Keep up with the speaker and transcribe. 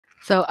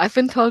So I've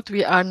been told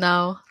we are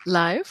now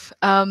live.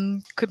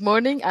 Good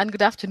morning and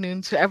good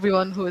afternoon to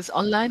everyone who is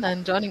online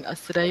and joining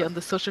us today on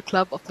the Social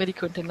Club of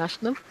Medico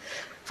International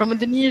from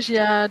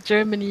Indonesia,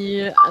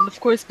 Germany, and of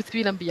course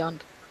between and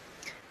beyond.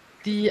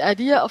 The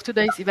idea of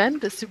today's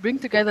event is to bring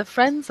together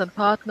friends and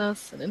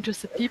partners and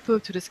interested people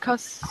to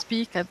discuss,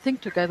 speak, and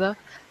think together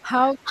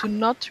how to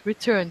not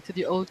return to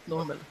the old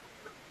normal,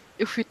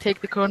 if we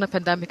take the corona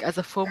pandemic as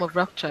a form of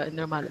rupture in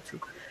normality.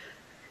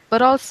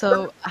 But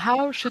also,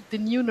 how should the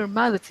new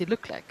normality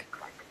look like?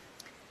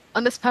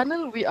 On this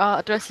panel, we are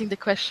addressing the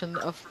question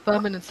of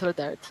permanent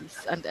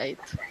solidarities and aid.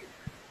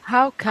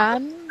 How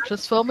can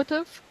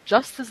transformative,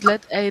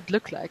 justice-led aid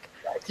look like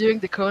during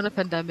the corona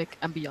pandemic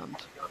and beyond?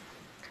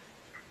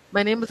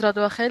 My name is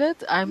Radwa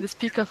Khaled. I'm the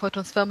speaker for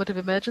Transformative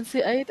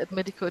Emergency Aid at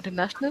Medico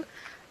International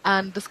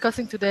and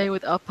discussing today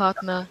with our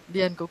partner,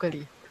 Lian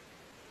Gogali.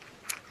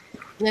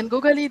 Lian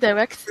Gogali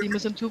directs the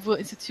Mosintuwu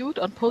Institute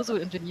on Poso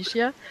in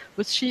Indonesia,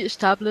 which she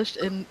established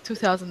in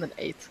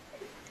 2008.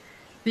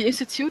 The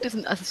Institute is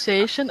an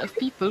association of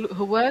people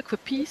who work for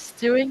peace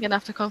during and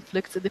after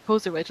conflicts in the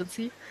Poso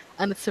Regency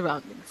and its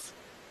surroundings.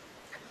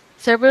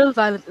 Several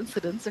violent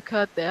incidents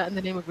occurred there in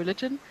the name of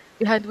religion,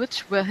 behind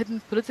which were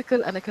hidden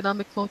political and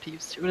economic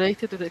motives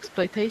related to the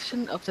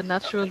exploitation of the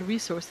natural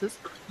resources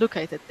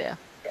located there.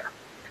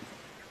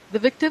 The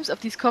victims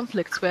of these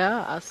conflicts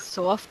were, as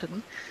so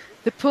often,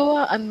 the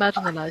poor and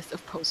marginalized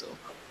of Poso.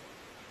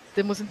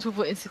 The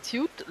Mosintuwu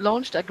Institute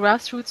launched a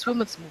grassroots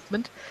women's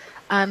movement,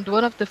 and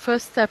one of the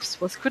first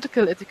steps was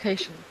critical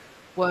education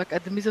work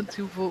at the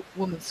Mosintuwu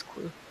Women's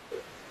School.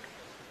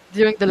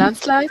 During the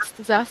landslides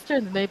disaster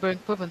in the neighboring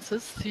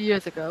provinces 3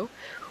 years ago,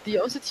 the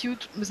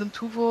Institute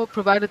Mosintuwu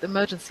provided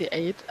emergency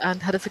aid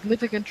and had a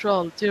significant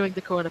role during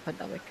the corona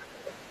pandemic.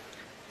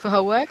 For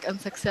her work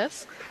and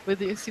success with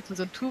the Institut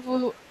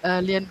Mosintuwu,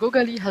 Lian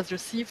Gogali has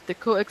received the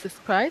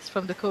Coexist Prize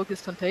from the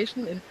Coexist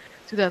Foundation in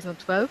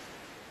 2012,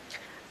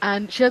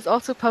 and she has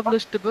also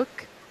published the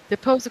book The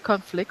Poso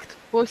Conflict,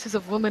 Voices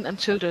of Women and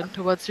Children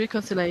Towards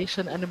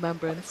Reconciliation and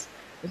Remembrance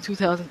in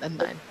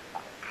 2009.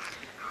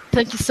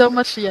 Thank you so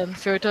much, Lian,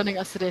 for joining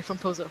us today from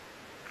Poso.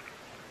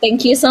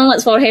 Thank you so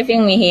much for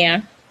having me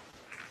here.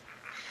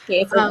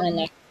 Okay, it's an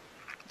honor.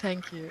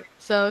 Thank you.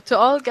 So to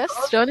all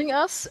guests joining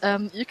us,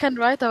 you can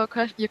write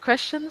your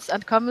questions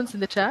and comments in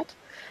the chat.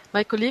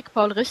 My colleague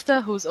Paul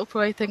Richter, who's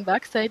operating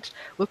backstage,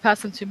 will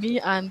pass them to me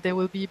and they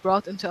will be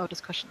brought into our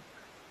discussion.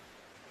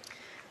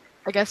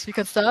 I guess we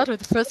can start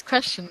with the first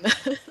question.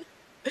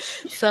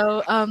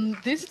 So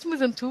the Institut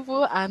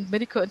Mosintuwu and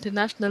Medico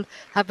International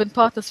have been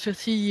partners for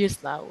 3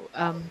 years now,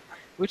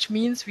 which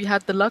means we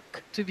had the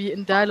luck to be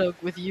in dialogue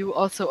with you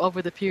also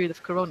over the period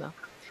of Corona.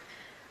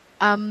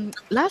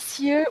 Last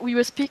year we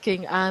were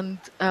speaking and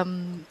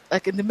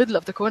like in the middle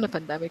of the corona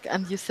pandemic,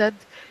 and you said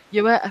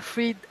you were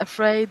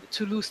afraid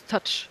to lose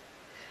touch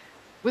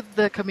with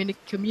the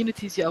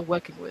communities you are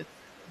working with.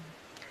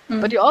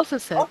 But you also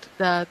said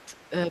that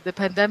the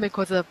pandemic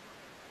was a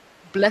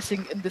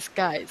blessing in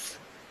disguise.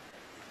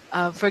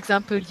 For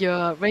example,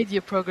 your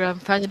radio program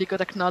finally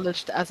got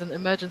acknowledged as an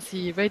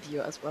emergency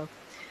radio as well.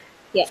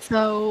 Yeah.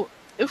 So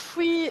if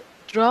we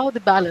draw the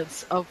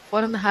balance of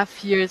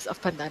 1.5 years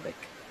of pandemic,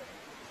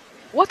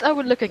 what are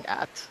we looking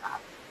at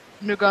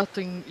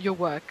regarding your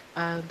work,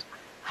 and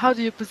how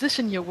do you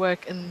position your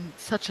work in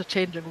such a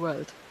changing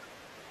world?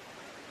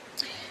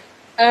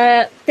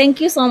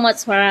 Thank you so much,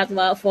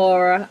 Radwa,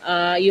 for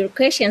your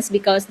questions,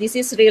 because this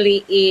is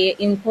really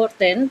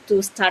important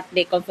to start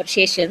the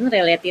conversation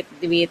related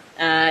with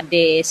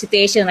the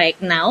situation right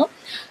now.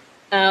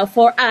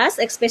 For us,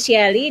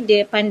 especially,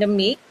 the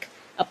pandemic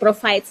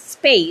provides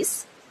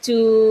space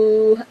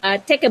to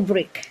take a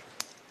break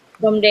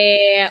from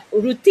the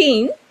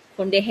routine,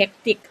 from the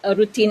hectic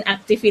routine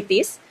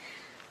activities,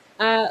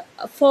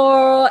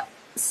 for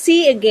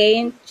see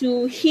again,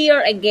 to hear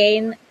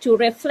again, to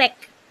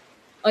reflect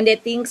on the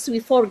things we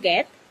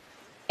forget,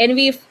 and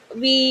we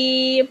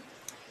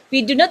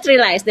do not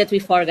realize that we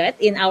forget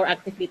in our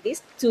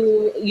activities.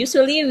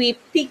 Usually we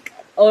pick,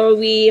 or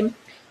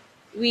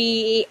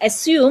we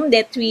assume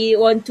that we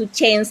want to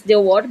change the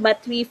world, but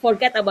we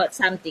forget about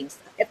some things.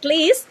 At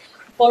least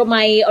for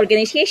my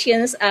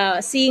organizations,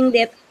 seeing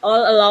that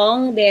all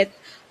along that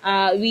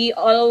we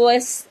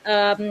always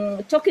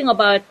talking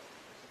about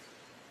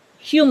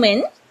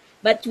human,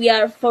 but we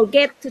are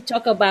forget to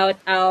talk about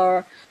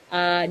our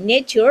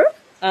nature,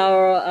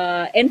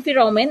 our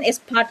environment is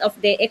part of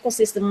the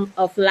ecosystem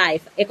of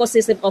life,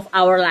 ecosystem of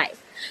our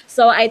life.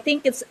 So I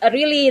think it's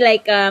really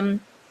like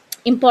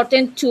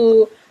important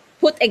to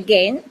put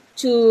again,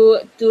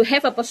 to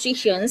have a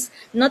positions,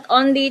 not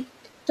only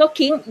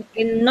talking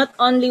and not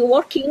only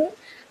working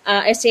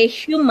as a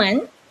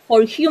human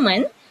for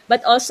human,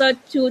 but also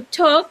to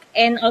talk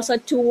and also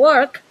to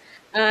work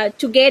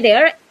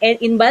together and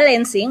in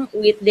balancing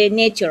with the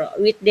nature,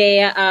 with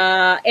the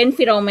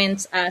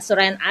environments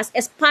surround us,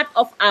 as part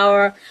of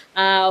our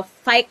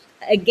fight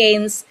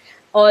against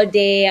all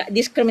the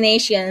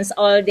discriminations,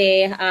 all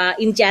the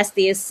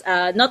injustice,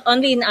 not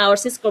only in our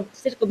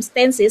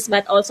circumstances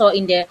but also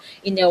in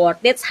the world.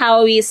 That's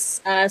how we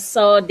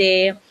saw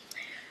the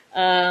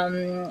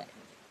um,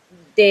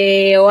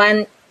 the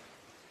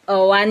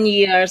 1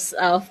 years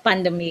of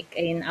pandemic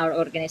in our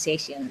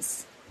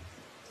organizations.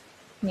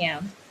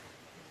 Yeah.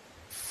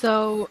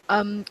 So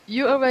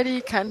you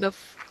already kind of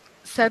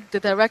said the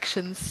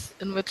directions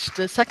in which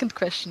the second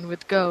question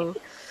would go,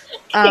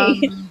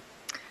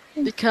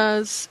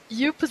 because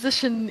you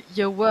position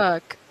your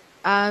work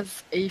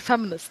as a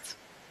feminist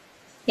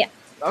Yeah.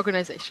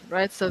 organization,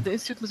 right? So the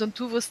Institut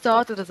Mosintuwu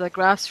started as a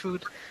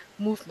grassroots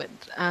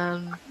movement.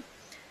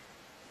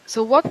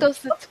 So what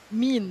does it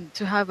mean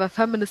to have a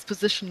feminist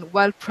position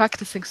while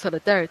practicing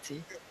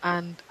solidarity,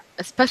 and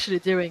especially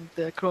during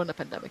the Corona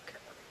pandemic?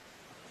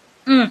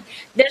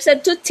 There's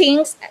two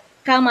things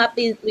come up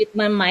with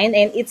my mind,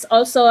 and it's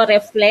also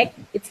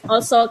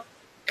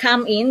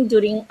come in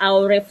during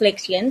our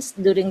reflections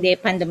during the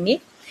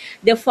pandemic.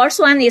 The first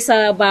one is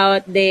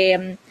about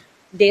the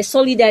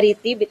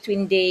solidarity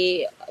between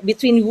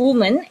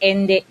women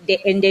and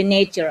the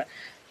nature.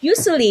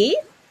 Usually,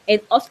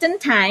 and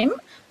oftentimes,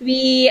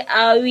 we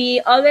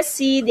always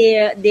see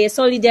the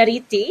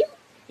solidarity,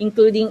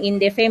 including in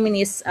the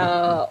feminist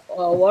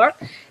work,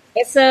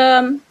 as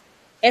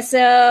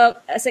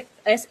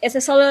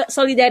a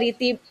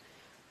solidarity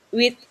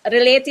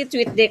related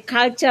with the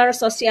culture,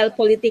 social,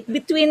 politic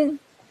between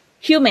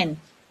human,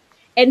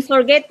 and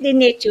forget the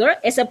nature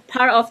as a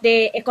part of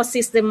the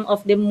ecosystem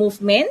of the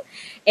movement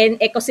and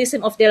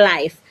ecosystem of the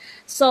life.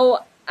 So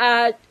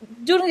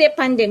during the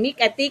pandemic,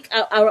 I think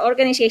our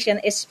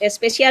organization,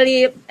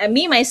 especially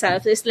me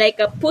myself, is like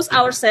push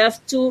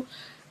ourselves to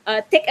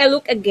take a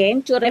look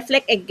again, to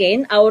reflect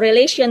again our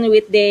relation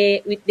with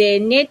the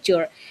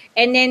nature,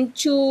 and then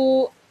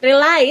to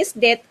realize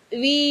that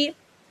we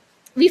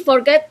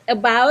forget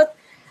about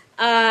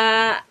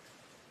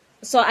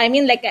so I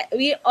mean, like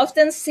we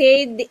often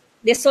say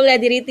the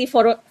solidarity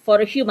for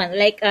a human,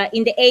 like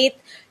in the aid,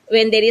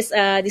 when there is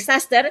a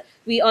disaster,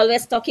 we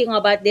always talking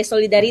about the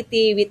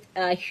solidarity with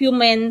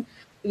human,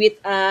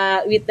 with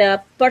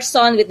the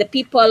person, with the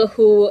people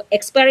who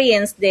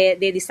experience the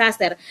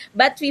disaster.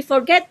 But we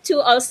forget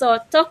to also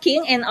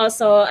talking and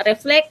also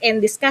reflect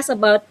and discuss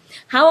about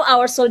how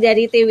our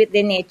solidarity with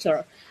the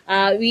nature.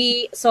 I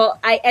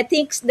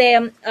think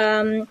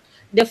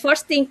the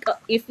first thing,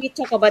 if we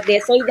talk about the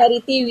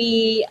solidarity,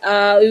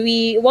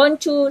 we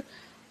want to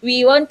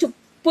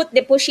put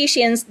the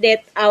positions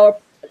that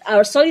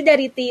our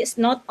solidarity is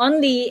not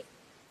only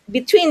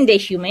between the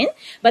human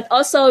but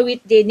also with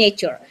the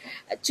nature.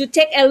 To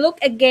take a look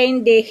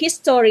again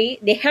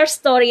her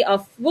story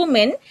of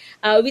women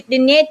with the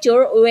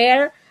nature,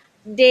 where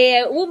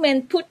the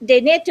women put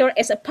the nature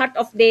as a part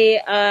of the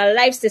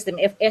life system,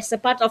 as a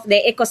part of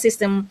the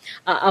ecosystem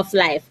of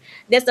life.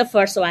 That's the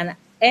first one.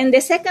 And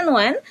the second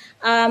one,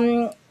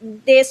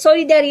 the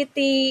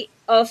solidarity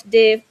of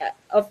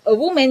a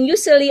woman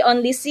usually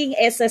only seen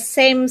as a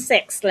same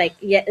sex, like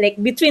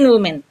between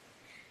women,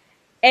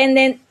 and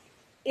then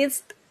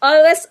it's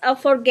always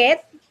not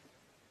forget,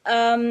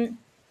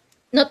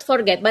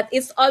 but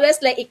it's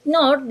always like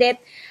ignore that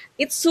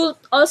it should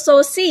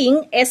also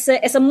seen as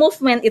a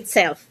movement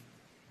itself.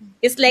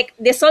 It's like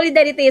the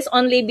solidarity is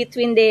only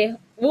between the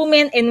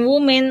woman and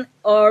woman,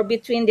 or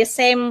between the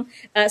same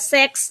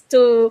sex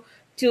to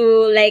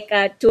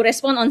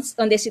respond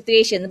on the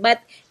situation.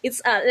 But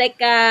it's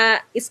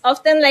it's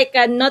often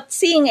not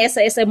seeing as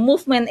a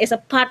movement, as a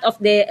part of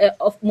the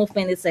of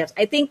movement itself.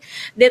 I think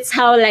that's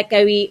how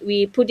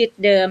we put it,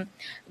 the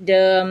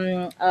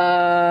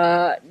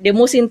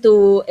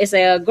Mosintuwu as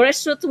a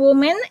grassroots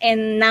woman.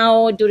 And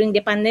now during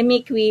the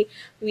pandemic, we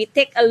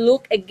take a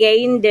look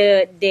again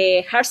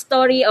the her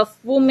story of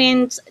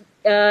women,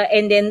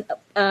 and then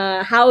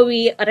how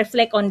we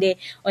reflect on the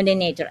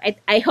nature.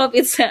 I hope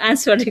it's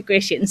answered the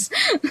questions.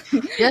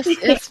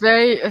 Yes,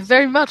 very,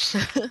 very much.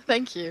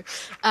 Thank you.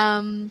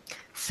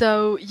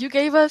 So you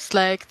gave us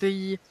like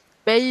the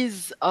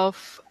base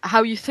of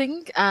how you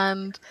think,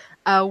 and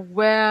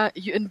where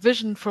you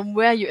envision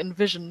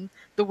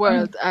the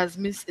world as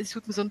Miss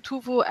Institut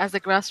Mosintuwu, as a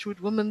grassroots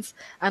women's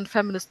and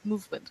feminist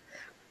movement.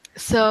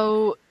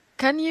 So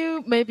can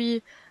you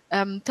maybe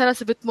tell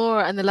us a bit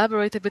more and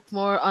elaborate a bit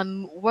more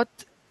on what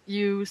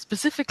you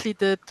specifically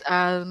did,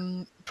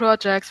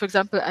 projects? For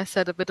example, I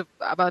said a bit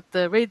about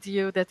the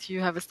radio that you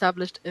have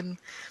established in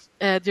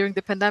during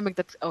the pandemic,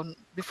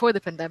 before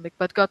the pandemic,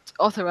 but got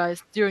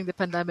authorized during the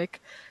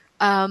pandemic.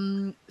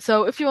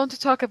 So if you want to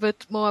talk a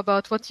bit more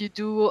about what you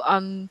do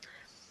on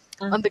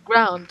the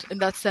ground, in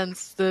that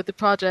sense, the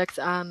projects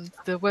and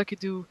the work you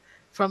do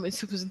from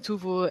Institut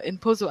Mosintuwu in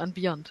Poso and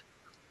beyond.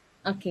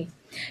 Okay.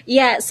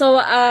 Yeah.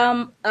 So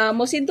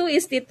Mosintuwu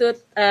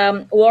Institute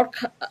work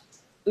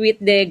with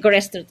the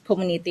grassroots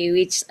community,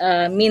 which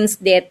means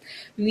that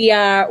we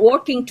are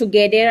working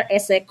together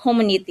as a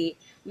community.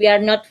 We are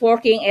not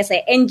working as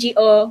an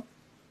NGO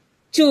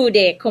to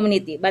the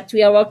community, but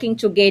we are working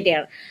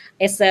together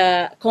as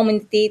a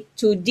community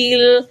to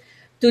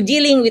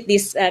dealing with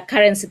this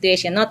current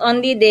situation, not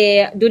only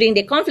during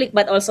the conflict,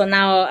 but also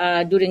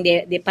now during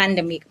the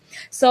pandemic.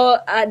 So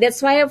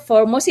that's why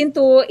for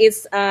Mosintuwu,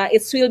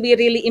 it will be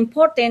really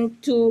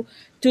important to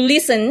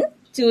listen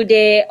to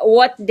the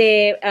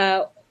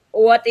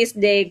what is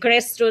the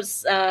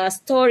grassroots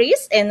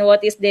stories and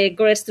what is the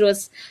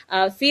grassroots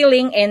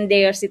feeling and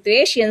their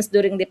situations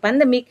during the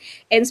pandemic,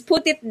 and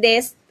put it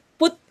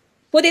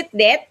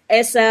that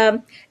as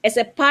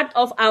a part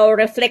of our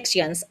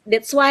reflections.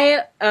 That's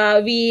why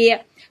we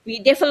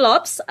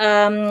developed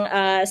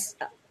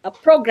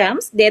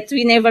programs that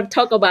we never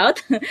talk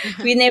about,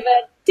 we never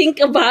think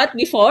about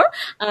before.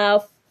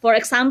 For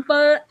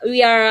example,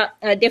 we are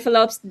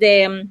develops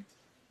the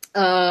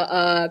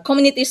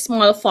community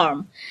small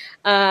farm.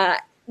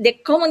 The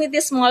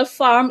community small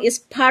farm is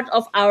part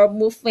of our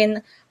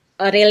movement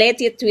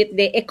related with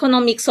the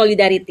economic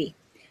solidarity.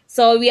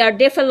 So we are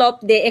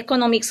develop the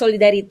economic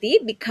solidarity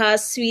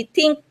because we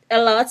think a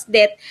lot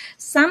that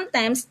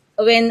sometimes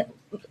when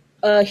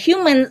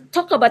humans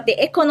talk about the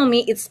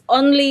economy, it's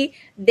only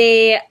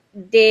the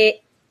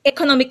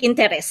economic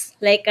interest,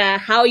 like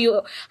how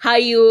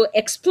you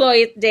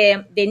exploit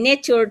the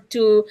nature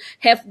to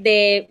have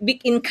the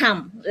big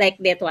income, like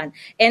that one,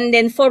 and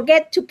then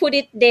forget to put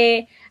it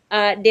the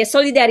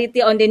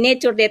solidarity on the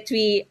nature that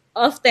we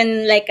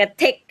often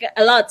take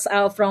a lot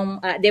from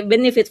the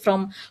benefit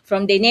from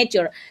the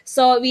nature.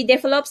 So we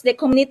developed the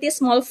community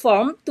small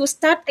farm to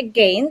start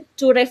again,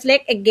 to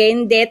reflect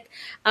again that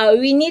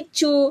we need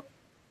to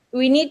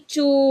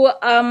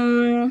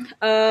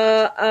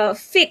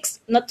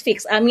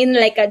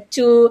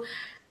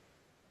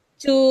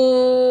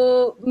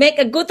to make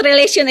a good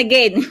relation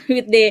again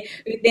with the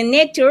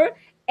nature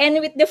and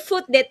with the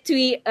food that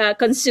we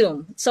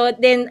consume. So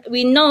then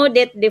we know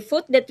that the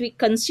food that we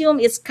consume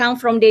is come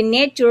from the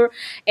nature,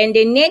 and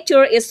the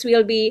nature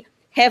will be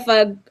have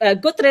a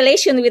good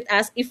relation with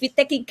us if we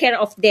taking care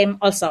of them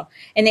also.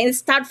 And then it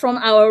start from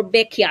our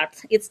backyard.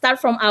 It start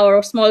from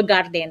our small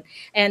garden.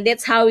 And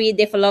that's how we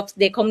developed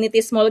the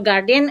community small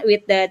garden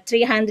with the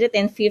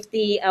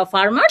 350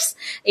 farmers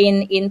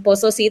in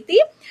Poso City.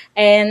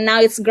 And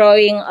now it's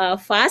growing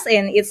fast,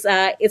 and it's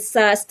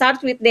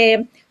start with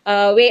the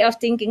way of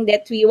thinking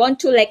that we want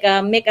to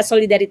make a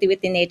solidarity with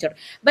the nature.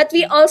 But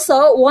we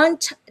also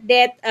want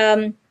that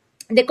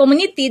the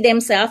community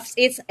themselves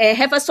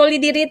have a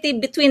solidarity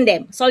between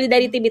them,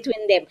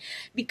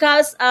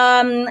 because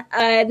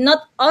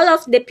not all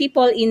of the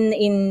people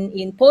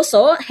in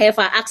Poso have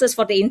access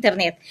for the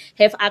internet,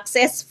 have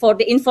access for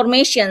the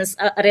informations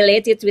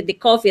related with the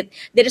COVID.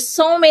 There's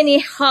so many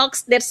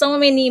hoax, there's so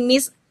many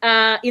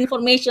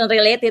information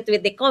related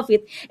with the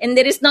COVID, and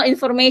there is no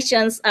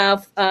information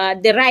of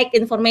the right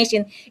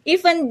information.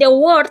 Even the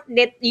word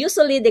that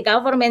usually the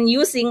government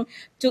using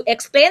to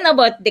explain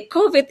about the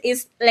COVID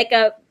is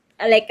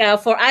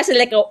for us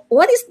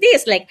what is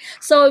this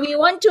so we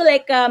want to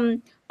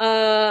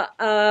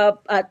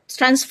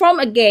transform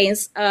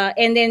against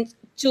and then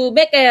to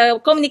make a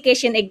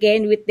communication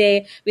again with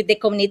the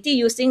community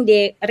using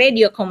the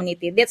radio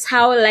community. That's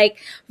how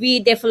we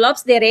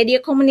developed the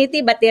radio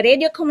community, but the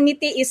radio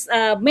community is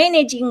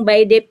managing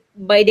by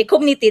the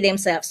community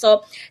themselves.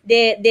 So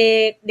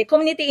the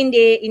community in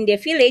the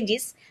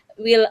villages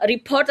will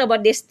report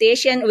about the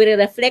station, will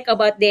reflect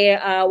about their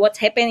what's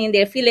happening in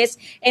their village,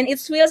 and it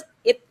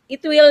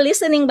will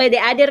listening by the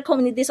other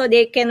community, so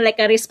they can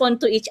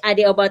respond to each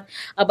other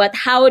about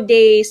how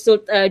they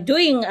should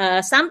doing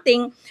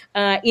something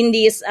in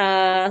these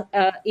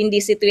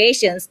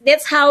situations.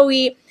 That's how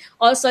we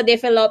also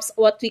develops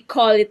what we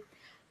call it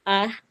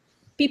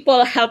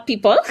people help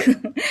people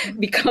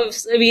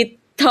because we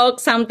talk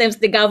sometimes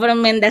the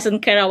government doesn't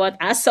care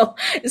about us, so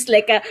it's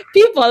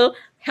people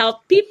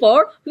help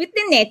people with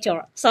the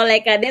nature. So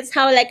that's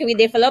how we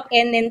develop,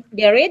 and then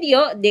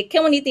the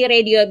community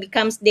radio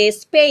becomes the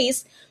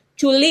space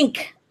to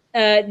link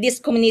this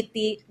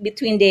community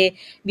between the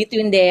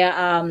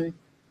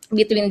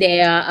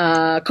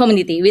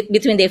community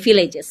between the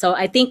villages. So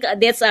I think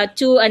that's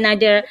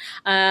another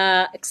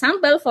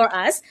example for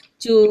us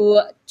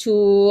to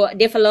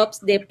develop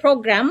the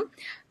program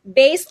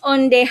based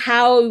on the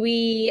how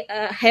we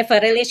have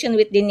a relation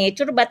with the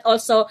nature, but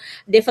also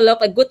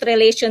develop a good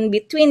relation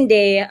between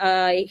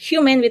the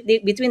human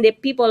between the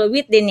people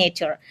with the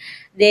nature.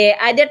 The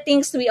other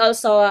things we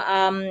also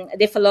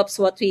develops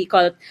what we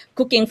call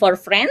cooking for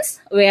friends,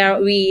 where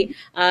we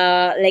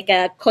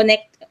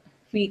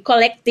we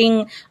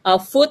collecting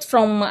food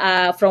from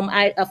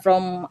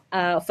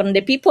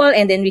the people,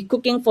 and then we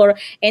cooking for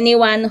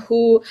anyone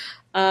who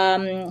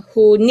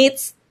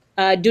needs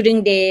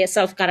during the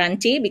self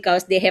quarantine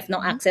because they have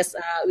no access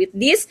with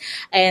this,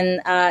 and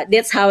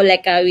that's how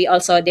we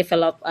also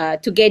develop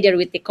together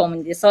with the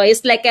community. So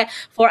it's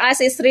for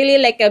us it's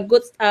really a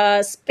good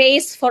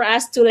space for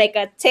us to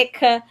take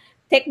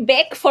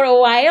back for a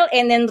while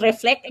and then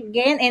reflect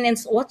again, and then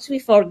what we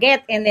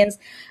forget, and then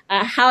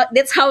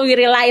that's how we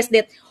realize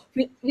that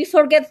we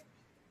forget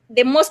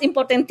the most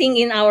important thing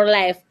in our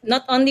life,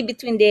 not only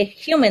between the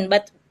human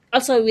but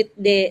also with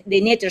the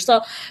nature.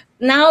 So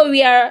now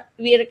we are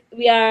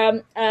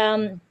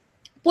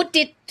put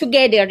it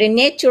together, the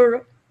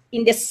nature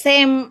in the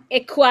same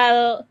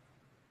equal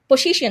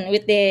position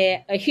with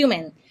the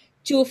human,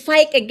 to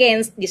fight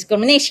against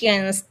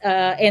discriminations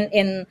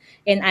and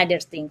other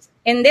things.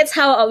 And that's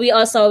how we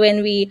also,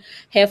 when we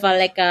have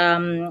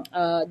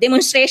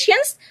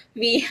demonstrations,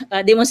 we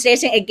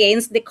demonstration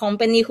against the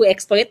company who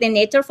exploit the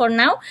nature. For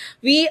now,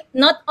 we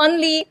not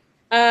only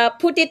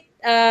put it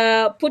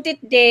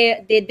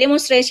the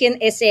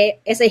demonstration as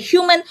a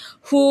human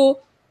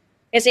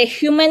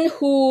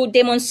who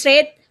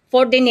demonstrate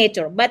for the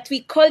nature, but we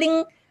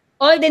calling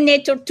all the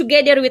nature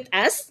together with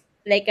us,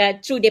 like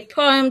through the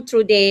poem,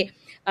 through the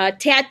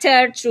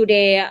theater, through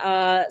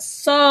the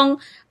song.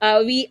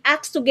 We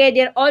ask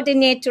together all the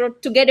nature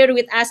together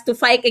with us to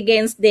fight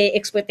against the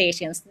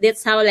exploitations.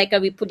 That's how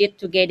we put it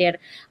together,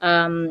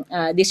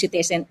 this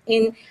situation.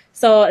 I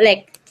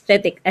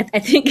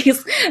think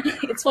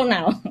it's for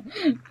now.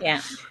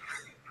 Yeah.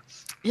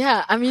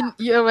 Yeah, I mean,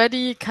 you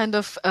already kind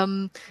of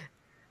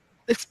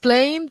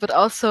explained, but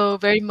also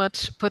very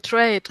much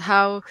portrayed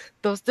how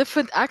those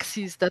different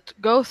axes that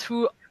go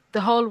through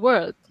the whole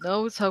world,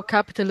 so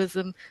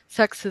capitalism,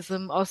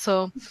 sexism,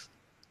 also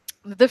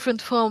the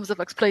different forms of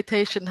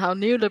exploitation, how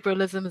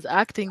neoliberalism is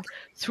acting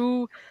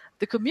through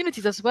the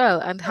communities as well,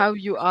 and how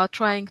you are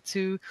trying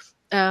to,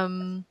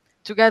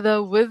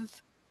 together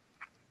with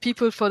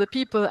people for the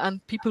people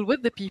and people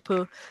with the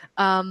people,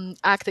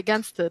 act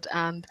against it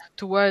and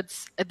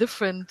towards a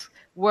different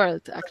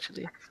world,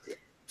 actually.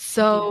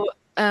 So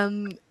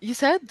you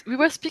said, we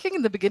were speaking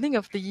in the beginning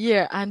of the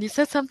year, and you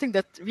said something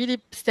that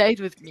really stayed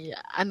with me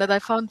and that I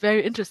found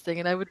very interesting,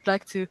 and I would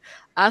like to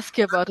ask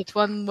you about it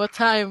one more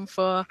time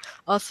for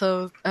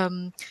also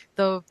our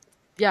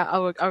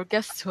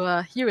guests who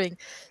are hearing.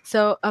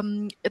 So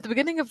at the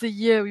beginning of the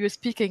year, we were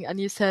speaking, and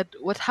you said,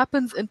 what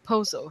happens in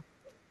Poso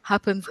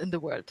happens in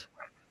the world.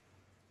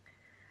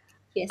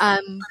 Yes.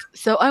 And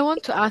so I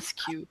want to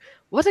ask you,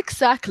 what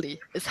exactly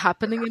is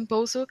happening in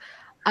Poso,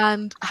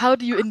 and how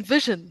do you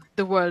envision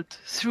the world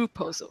through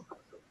Poso?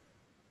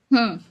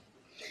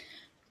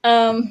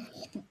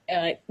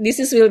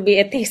 This will be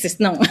a thesis.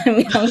 No,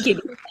 I'm kidding.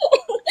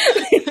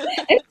 I'm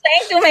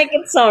trying to make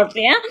it short.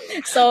 Yeah.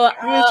 So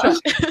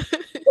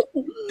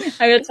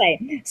I will try.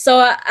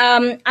 So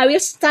I will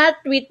start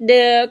with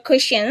the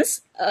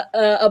questions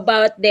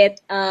about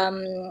that.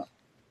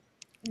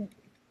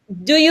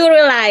 Do you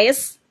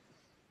realize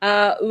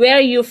where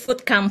your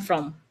food come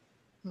from?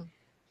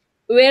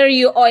 Where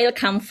your oil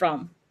come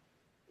from?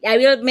 I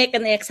will make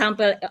an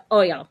example,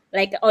 oil,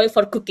 like oil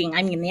for cooking.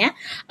 I mean,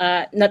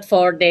 not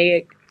for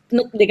the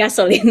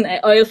gasoline,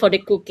 oil for the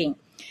cooking.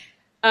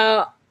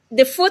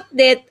 The food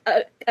that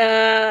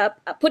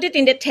put it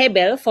in the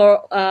table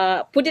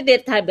put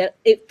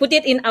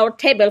it in our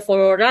table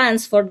for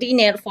lunch, for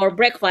dinner, for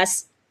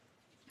breakfast.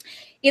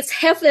 It's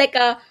have like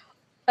a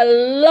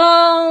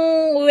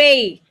long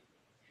way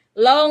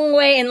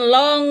and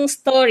long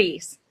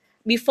stories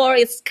before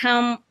it's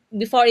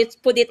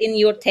put it in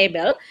your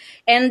table.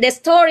 And the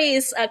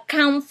stories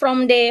come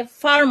from the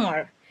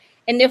farmer,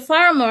 and the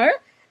farmer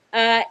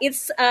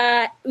it's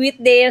with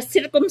their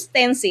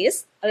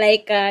circumstances,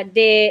 like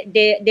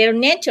their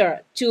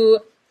nature to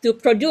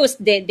produce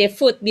the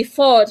food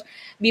before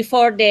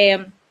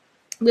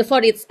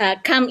it's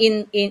come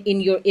in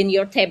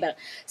your table.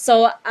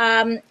 So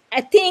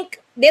I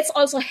think that's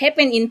also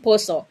happened in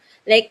Poso.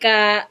 Like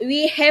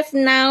we have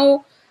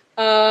now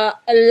a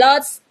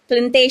lot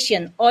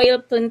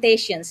oil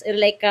plantations,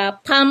 like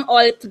palm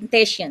oil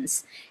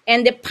plantations,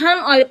 and the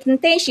palm oil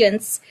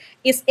plantations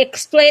is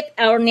exploit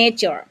our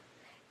nature,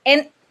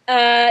 and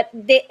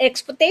the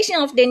exploitation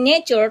of the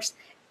natures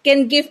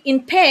can give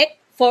impact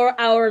for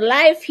our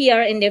life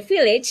here in the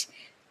village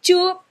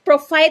to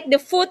provide the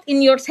food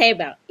in your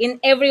table, in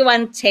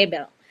everyone's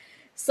table.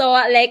 So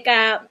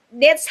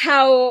that's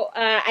how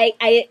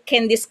I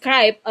can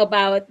describe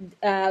about,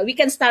 we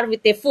can start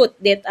with the food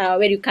that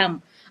where you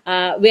come,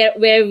 where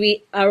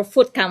our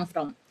food come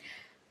from.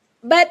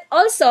 But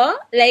also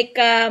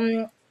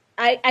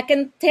I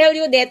can tell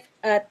you that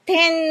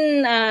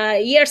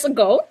 10 years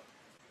ago,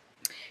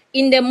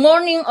 in the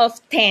morning of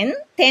 10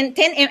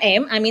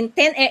 a.m.,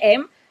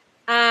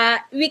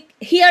 we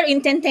here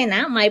in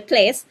Tentena, my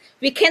place,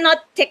 we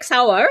cannot take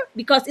shower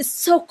because it's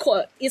so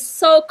cold.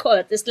 It's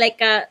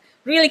like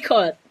really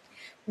cold.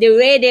 The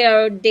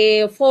weather,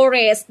 the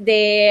forest,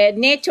 the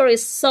nature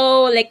is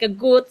so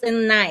good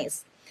and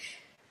nice.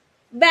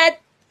 But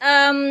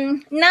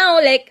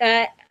now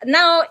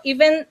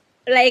even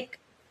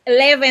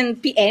 11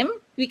 p.m.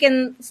 we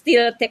can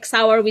still take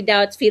shower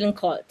without feeling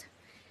cold.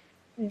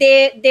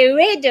 The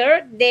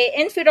weather, the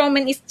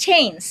environment is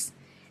changed,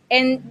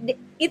 and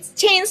it's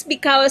changed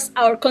because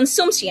our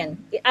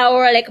consumption,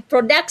 our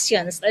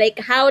productions,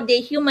 how the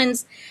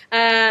humans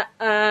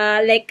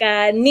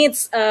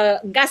needs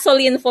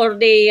gasoline for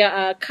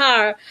the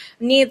car,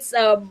 needs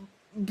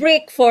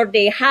brick for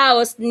the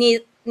house,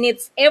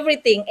 needs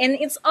everything, and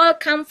it's all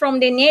come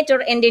from the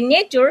nature, and the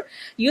nature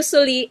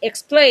usually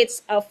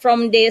exploits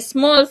from the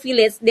small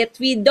village that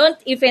we don't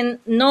even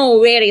know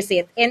where is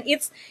it. And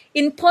it's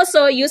in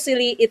Poso,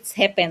 usually it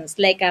happens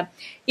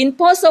in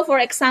Poso, for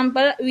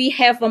example, we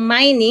have a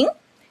mining,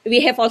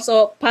 we have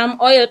also palm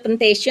oil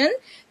plantation,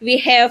 we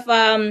have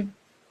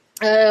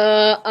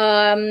uh,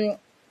 um,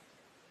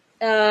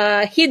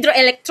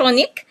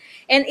 hydroelectronic,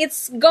 and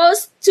it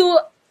goes to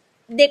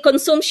the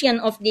consumption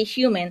of the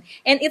human,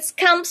 and it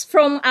comes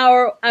from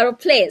our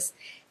place.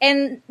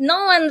 And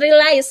no one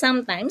realizes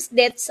sometimes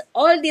that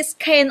all these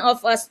kind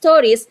of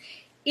stories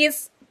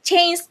is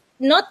changed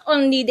not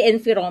only the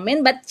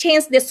environment but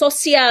change the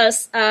social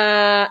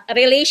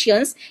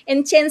relations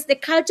and change the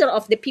culture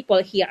of the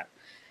people here.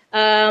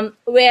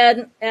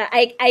 When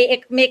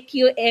I make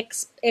you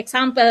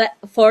example,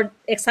 for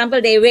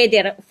example, the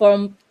weather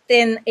from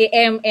 10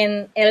 a.m.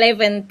 and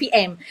 11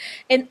 p.m.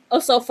 and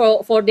also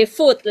for the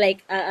food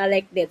like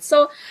that.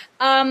 So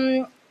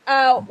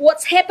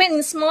what's happened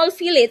in small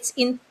village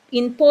in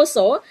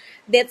Poso,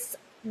 that's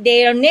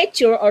their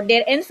nature or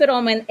their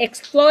environment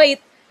exploit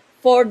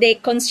for the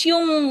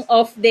consume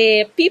of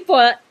the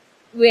people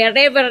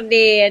wherever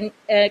the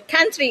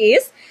country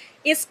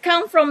is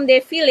come from the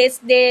village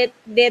that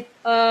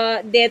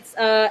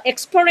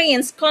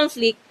experience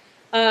conflict,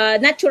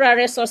 natural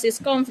resources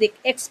conflict,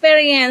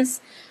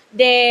 experience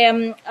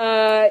the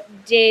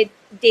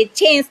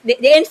change,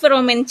 the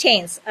environment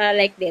change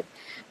like that.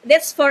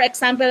 That's for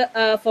example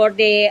for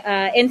the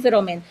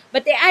environment.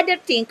 But the other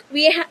thing,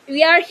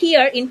 we are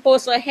here in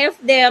Poso have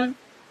the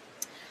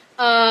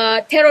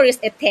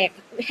terrorist attack,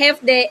 have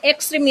the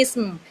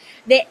extremism,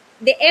 the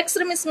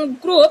extremism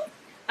group,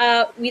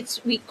 which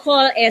we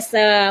call as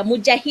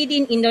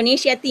Mujahidin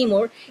Indonesia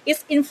Timur,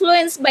 is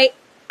influenced by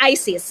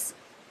ISIS.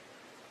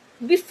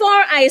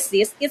 Before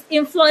ISIS, it's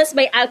influenced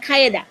by Al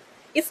Qaeda.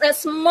 It's a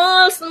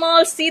small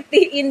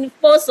city in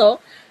Poso.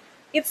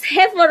 It's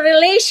have a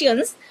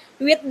relations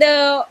with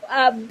the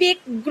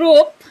big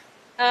group,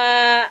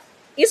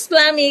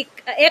 Islamic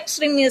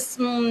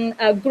extremism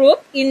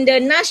group in the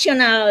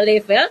national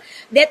level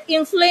that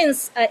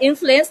influence,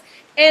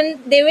 and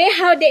the way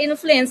how they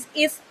influence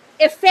is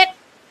affect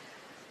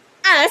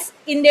us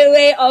in the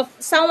way of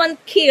someone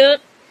killed,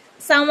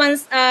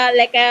 someone's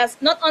like us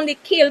not only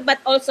killed but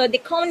also the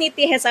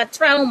community has a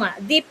trauma,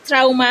 deep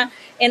trauma,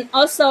 and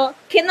also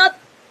cannot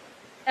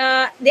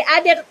the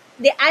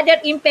other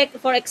impact,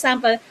 for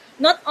example,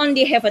 not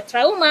only have a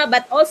trauma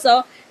but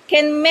also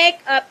can make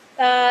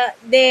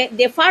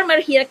the farmer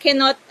here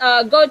cannot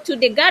go to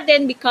the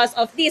garden because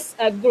of this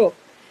group.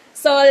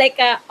 So like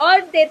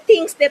all the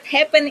things that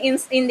happen in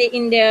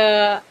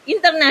the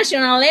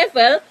international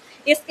level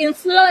is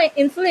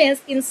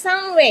influenced in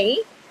some way,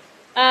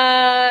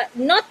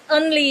 not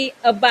only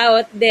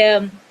about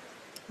the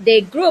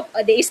group,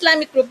 the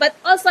Islamic group, but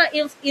also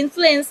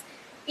influence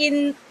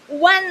in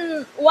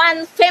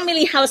one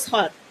family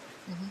household,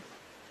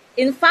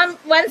 in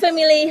one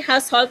family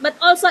household, but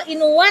also in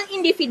one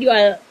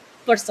individual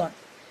person.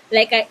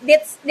 Like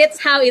that's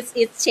how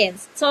it's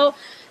changed. So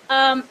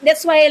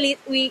that's why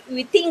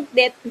we think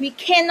that we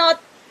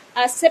cannot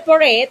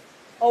separate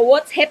or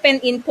what's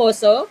happened in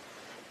Poso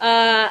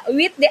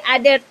with the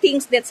other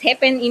things that's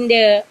happened in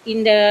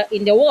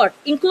the world,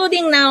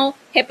 including now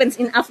happens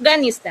in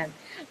Afghanistan.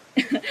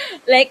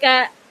 Like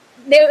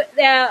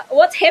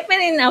what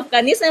happened in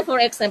Afghanistan, for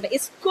example,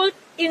 is could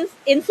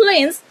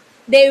influence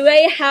the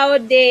way how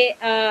the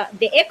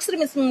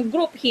extremism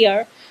group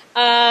here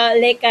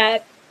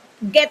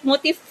get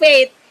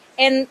motivated,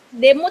 and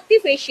the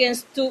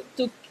motivations to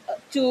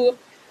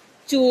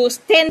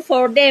stand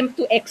for them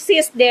to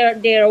exist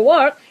their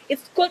work. It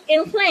could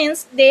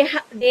influence the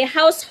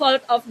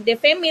household of the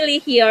family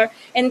here,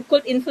 and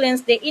could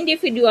influence the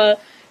individual,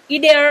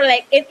 either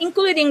like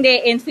including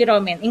the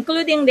environment,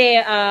 including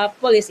the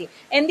policy.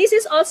 And this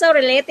is also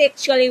related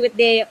actually with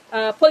the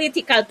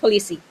political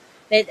policy,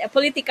 the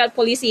political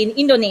policy in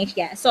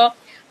Indonesia. So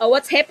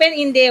what's happened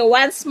in the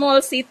one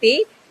small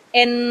city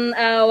and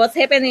what's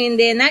happening in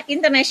the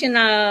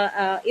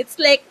international, it's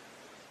like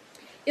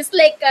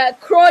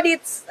crowded,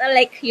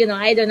 like, you know,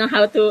 I don't know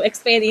how to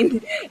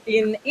explain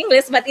in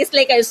English, but it's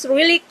like it's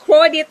really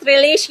crowded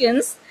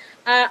relations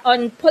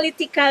on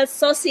political,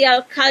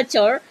 social,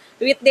 culture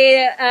with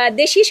the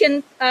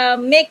decision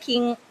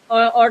making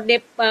or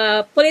the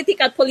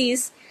political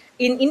police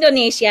in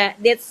Indonesia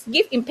that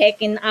give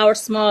impact in our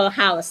small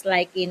house,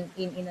 like in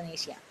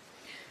Indonesia.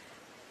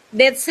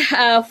 That's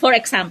for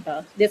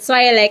example. That's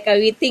why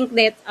we think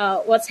that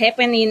what's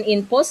happening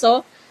in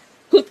Poso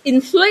could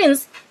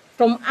influence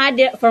from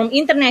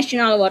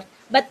international world,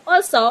 but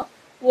also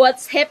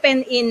what's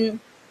happened in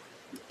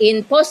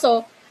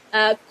Poso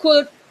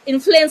could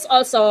influence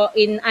also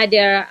in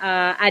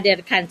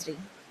other country.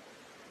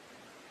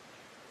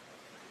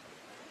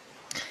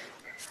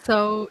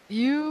 So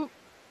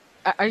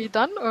are you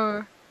done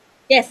or?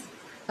 Yes.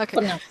 Okay.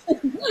 For now.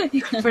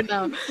 For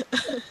now.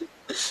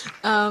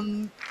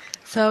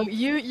 So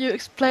you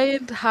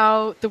explained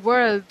how the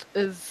world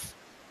is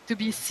to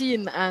be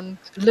seen and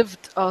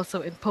lived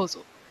also in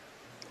Poso,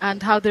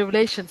 and how the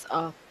relations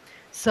are.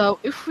 So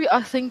if we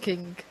are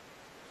thinking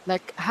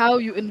like how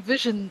you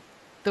envision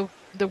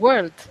the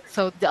world,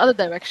 so the other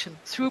direction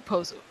through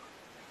Poso,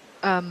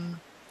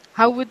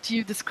 how would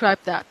you describe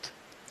that?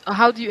 Or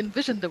how do you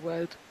envision the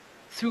world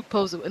through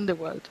Poso in the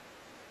world?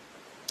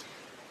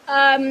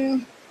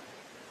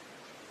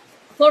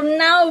 for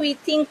now, we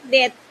think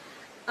that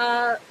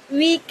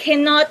we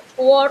cannot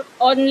work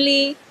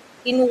only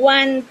in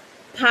one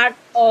part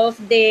of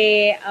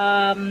the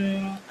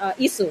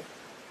issue,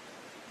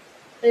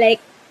 like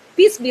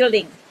peace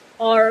building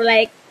or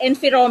like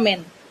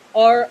environment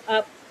or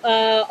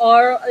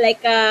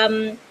like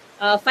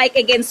fight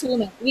against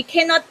women. We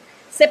cannot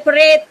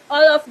separate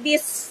all of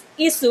this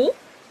issue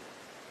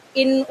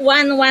in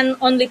one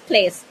only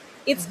place.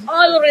 It's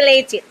all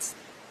related.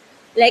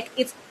 Like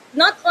it's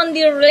not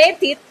only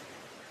related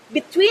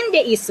between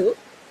the issue,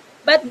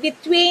 but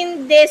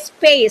between the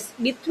space,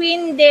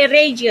 between the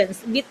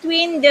regions,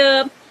 between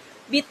the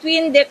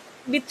villages,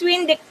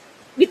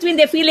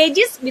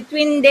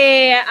 between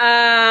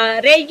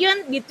the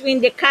region,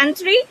 between the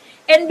country,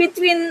 and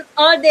between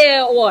all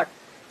the world.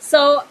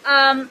 So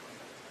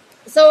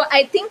so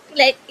I think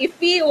like if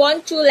we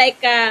want to like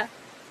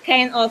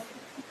kind of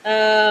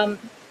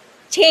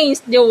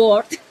change the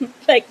world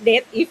like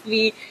that,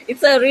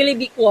 it's a really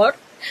big word.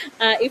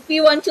 If we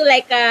want to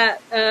like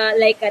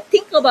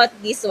think about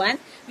this one,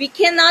 we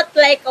cannot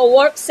like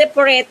work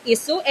separate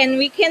issue, and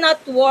we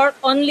cannot work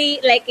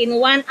only like in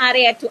one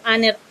area to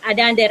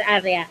another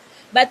area.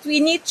 But we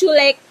need to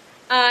like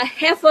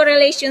have a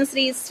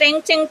relationship,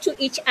 strengthen to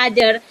each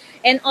other,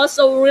 and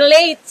also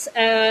relate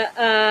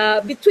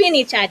between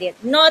each other.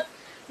 Not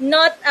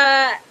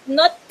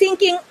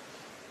thinking,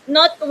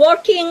 not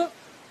working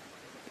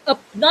a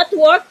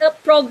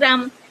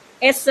program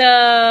as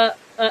a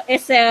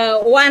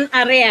one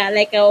area,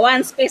 like a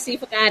one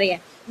specific area.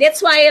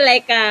 That's why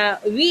like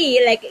we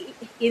like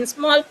in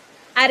small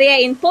area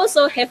in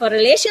Poso have a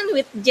relation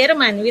with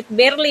German, with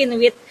Berlin,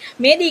 with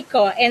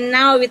Mexico, and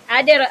now with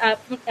other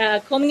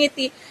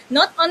community,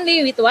 not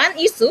only with one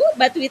issue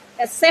but with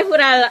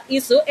several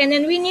issue. And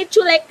then we need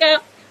to like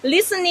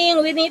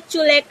listening, we need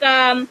to like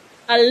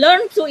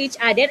learn to each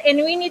other, and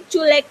we need to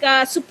like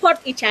support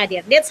each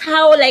other. That's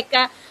how like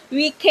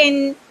we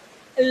can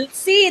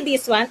see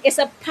this one as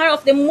a part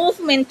of the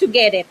movement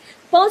together.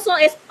 Poso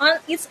is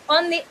it's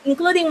only,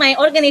 including my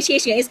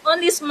organization, is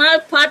only small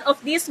part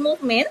of this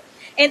movement,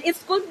 and it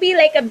could be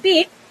like a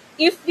big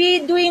if we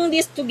doing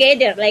this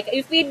together. Like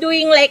if we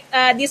doing like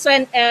this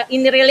one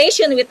in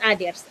relation with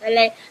others.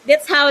 Like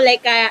that's how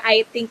like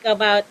I think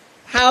about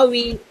how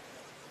we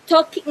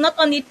not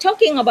only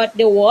talking about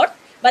the world,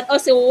 but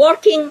also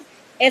working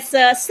as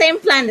a same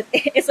planet,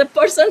 as a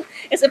person,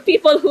 as a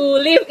people who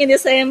live in the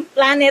same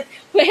planet,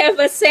 who have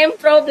the same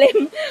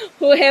problem,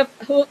 who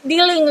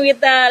dealing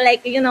with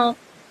like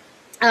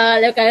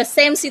like a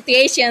same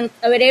situation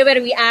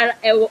wherever we are,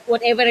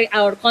 whatever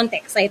our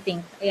context. I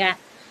think, yeah.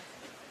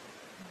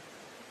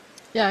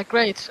 Yeah,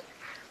 great.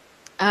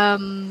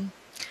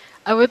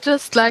 I would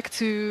just like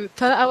to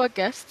tell our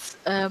guests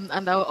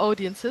and our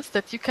audiences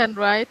that you can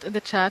write in the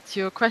chat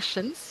your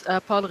questions.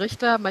 Paul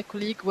Richter, my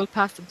colleague, will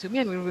pass them to me,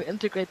 and we will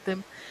integrate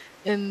them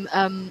in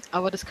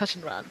our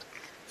discussion round.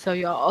 So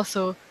you are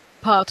also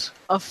part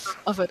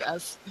of it,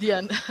 as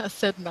Lian has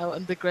said now,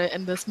 in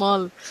the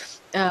small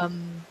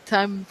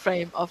time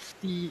frame of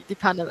the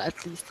panel,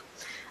 at least.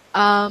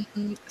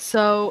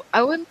 So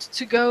I want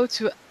to go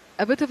to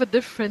a bit of a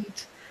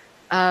different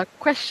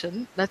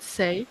question, let's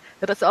say,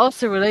 that is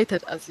also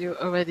related, as you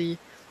already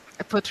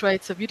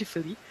portrayed so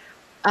beautifully.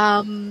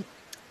 In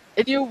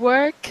your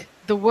work,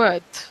 the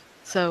word,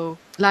 so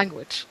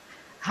language,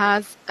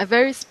 has a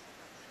very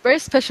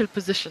special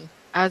position,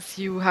 as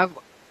you have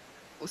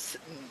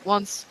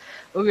once,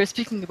 we were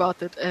speaking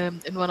about it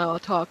in one of our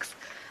talks.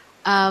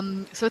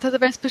 So it has a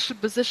very special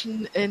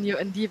position in your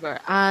endeavor.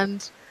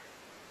 And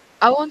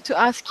I want to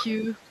ask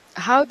you,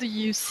 how do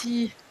you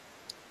see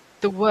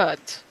the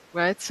word,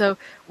 right? So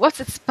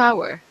what's its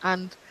power,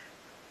 and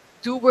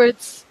do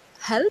words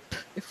help,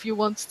 if you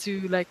want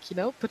to, like,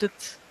 put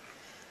it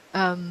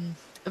a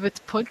bit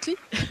pointedly?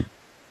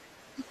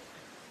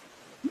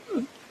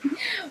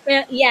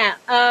 Well, yeah.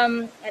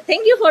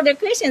 Thank you for the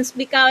questions,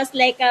 because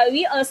like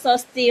we also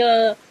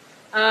still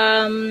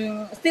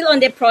on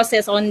the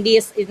process on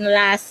this in the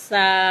last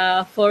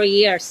 4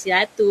 years,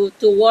 yeah, to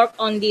work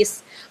on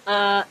this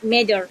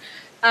matter.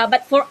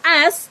 But for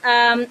us,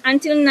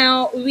 until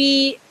now,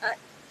 we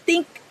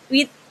think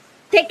we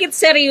take it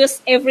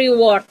serious every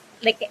word,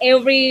 like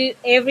every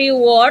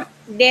word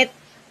that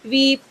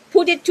we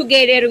put it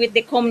together with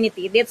the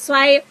community. That's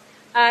why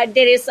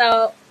there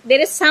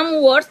is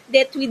some words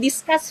that we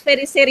discuss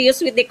very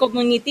serious with the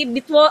community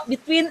before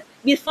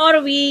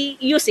we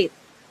use it.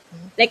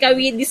 Like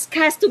we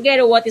discuss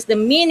together what is the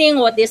meaning,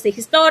 what is the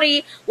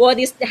history, what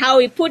is how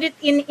we put it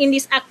in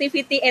this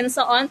activity, and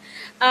so on,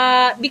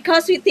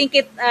 because we think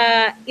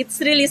it's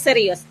really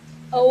serious.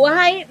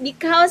 Why?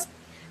 Because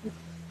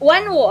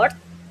one word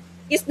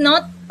is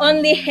not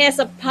only has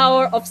a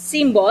power of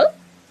symbol,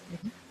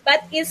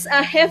 but it's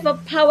have a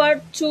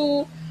power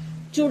to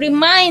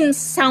remind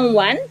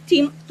someone,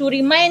 to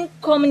remind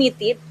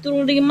community,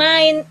 to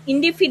remind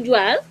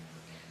individual,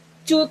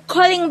 to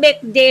calling back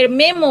their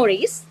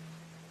memories,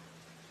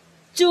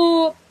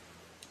 to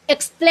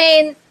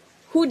explain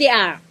who they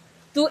are,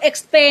 to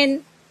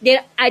explain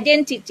their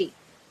identity.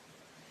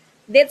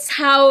 That's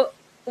how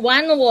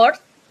one word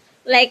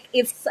like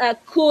it's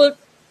could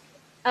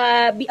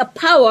be a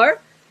power,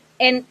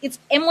 and it's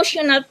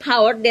emotional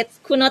power that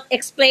could not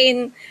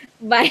explain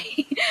by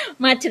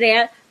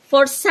material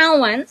for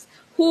someone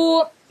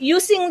who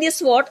using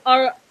this word,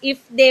 or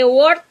if the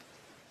word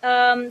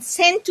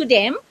sent to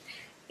them,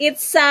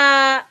 it's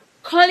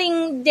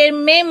calling their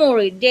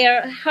memory,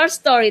 their her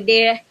story,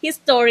 their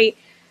history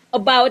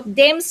about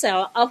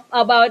themselves,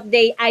 about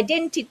their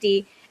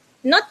identity,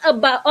 not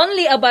about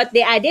only about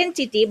the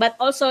identity, but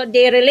also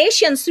their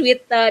relations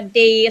with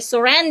the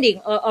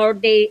surrounding, or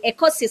the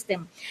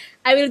ecosystem.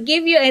 I will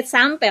give you an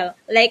example,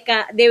 like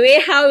the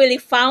way how we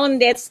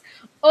found that.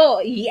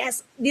 Oh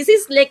yes, this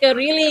is like a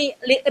really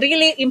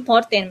really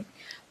important.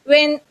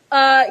 When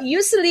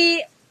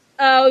usually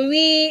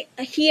we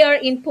here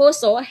in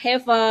Poso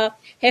have a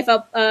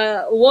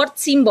word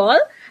symbol.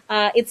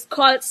 It's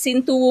called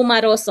Sintuwu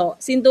Maroso.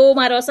 Sintuwu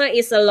Maroso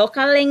is a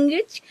local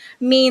language,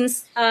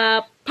 means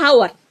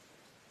power,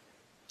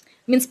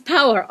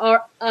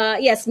 or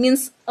yes,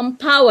 means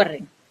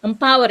empowering.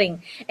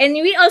 And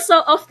we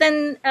also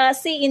often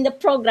see in the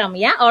program,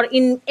 yeah, or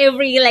in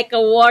every like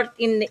a word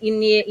in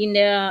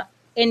the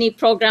any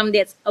program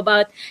that's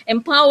about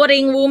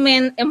empowering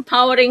women,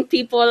 empowering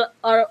people,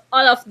 or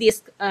all of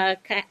this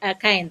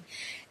kind.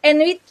 And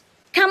we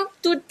come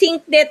to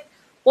think that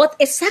what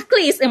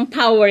exactly is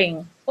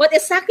empowering, what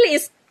exactly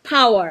is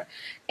power.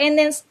 And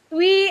then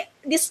we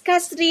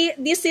discuss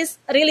this is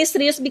really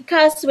serious,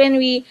 because when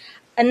we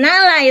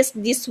analyze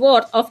this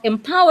word of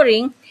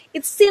empowering,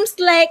 it seems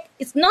like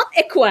it's not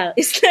equal.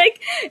 It's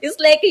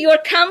like you are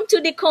come to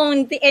the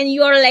community and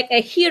you are like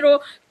a hero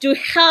to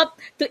help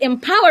to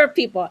empower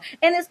people.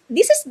 And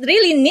this is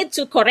really need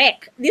to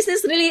correct. This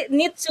is really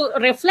need to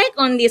reflect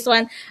on this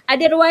one.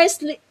 Otherwise,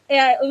 we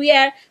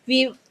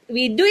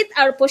do it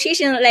our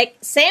position like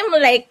same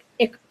like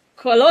a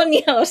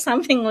colonial or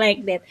something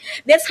like that.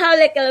 That's how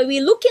like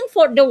we're looking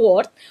for the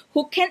word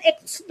who can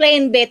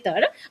explain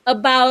better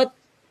about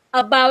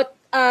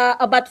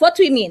what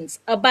we means,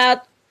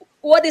 about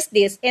what is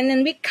this, and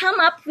then we come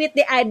up with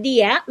the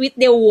idea, with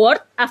the word.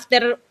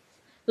 After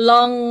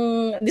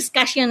long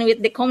discussion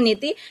with the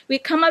community, we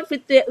come up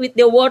with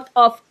the word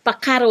of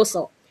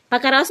pakaroso.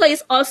 Pakaroso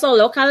is also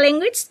local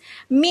language,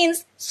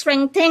 means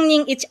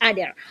strengthening each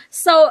other.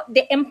 So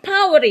the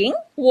empowering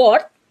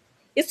word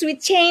is we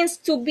change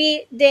to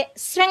be the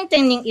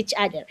strengthening each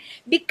other,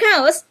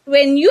 because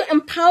when you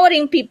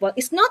empowering people,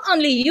 it's not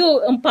only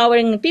you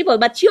empowering people,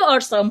 but you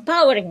also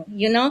empowering,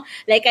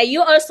 like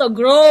you also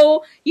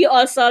grow, you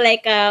also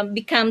like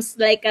becomes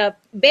like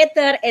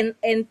better,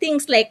 and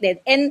things like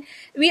that. And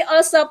we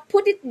also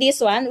put it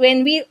this one,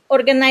 when we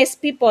organize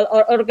people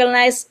or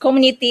organize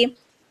community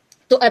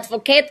to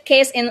advocate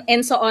case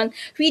and so on,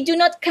 we do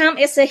not come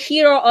as a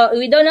hero, or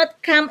we do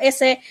not come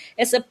as a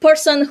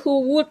person who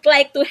would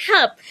like to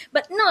help,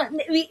 but no,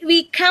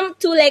 we come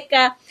to like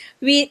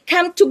we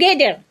come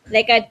together,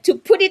 like to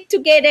put it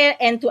together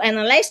and to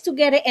analyze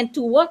together and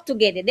to work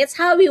together. That's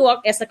how we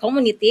work as a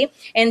community,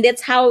 and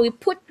that's how we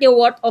put the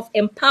word of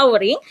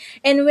empowering.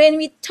 And when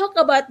we talk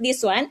about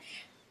this one,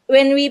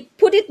 when we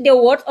put it the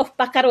word of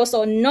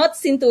pakaroso, not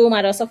Sintuwu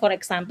Maroso, for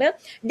example,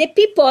 the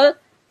people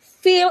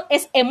feel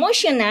as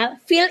emotional,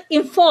 feel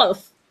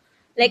involved,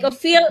 like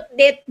feel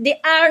that they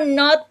are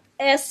not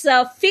as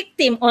a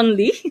victim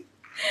only,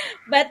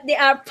 but they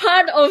are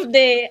part of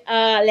the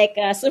like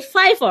a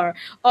survivor,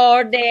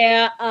 or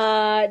the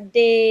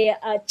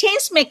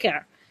change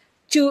maker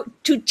to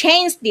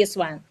change this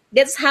one.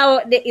 That's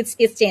how it's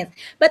changed.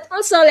 But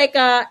also like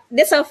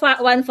that's a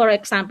one for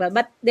example.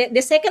 But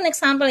the second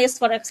example is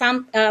for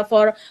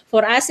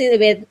us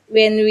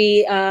when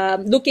we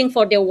looking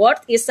for the word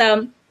is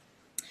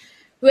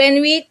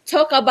when we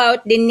talk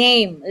about the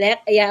name,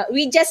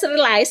 we just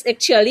realized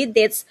actually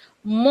that's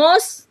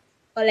most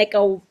like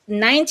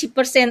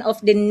 90% of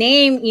the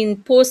name in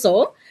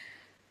Poso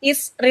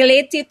is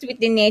related with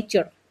the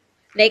nature.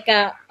 Like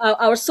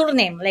our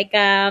surname,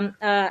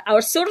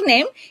 our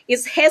surname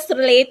has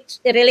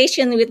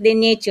relation with the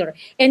nature,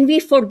 and we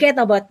forget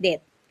about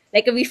that.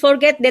 Like we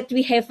forget that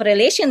we have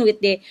relation with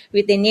the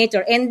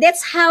nature, and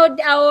that's how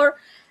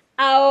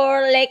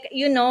our like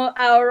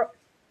our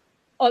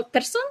old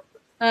person.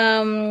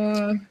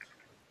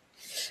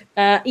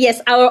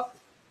 Yes, our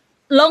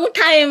long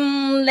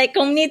time like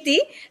community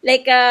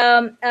like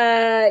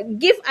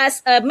give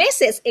us a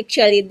message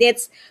actually that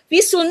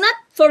we should not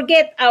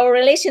forget our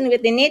relation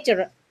with the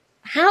nature.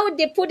 How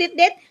they put it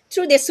that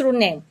through the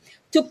surname.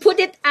 To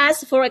put it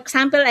as, for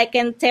example, I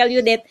can tell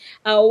you that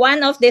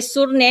one of the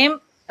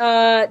surname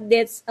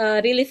that's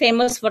really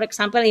famous, for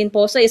example, in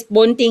Poso is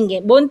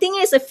Bontinge.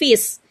 Bontinge is a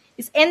fish.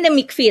 It's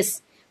endemic fish.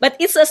 But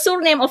it's a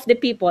surname of the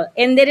people.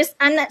 And there is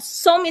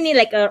so many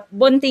like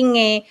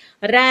Bontinge,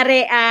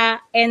 Rarea,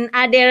 and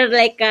other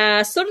like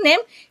surname.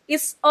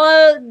 It's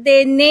all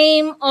the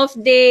name of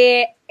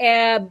the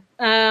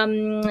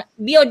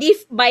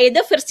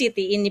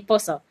biodiversity in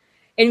Poso.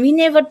 And we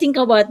never think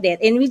about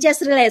that. And we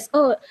just realize,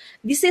 oh,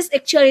 this is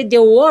actually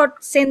the word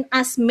send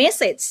us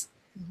message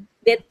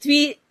that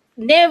we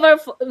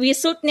we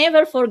should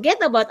never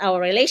forget about our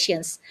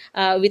relations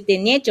with the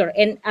nature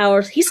and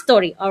our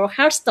history, our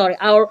heart story,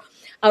 our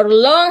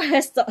long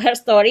her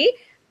story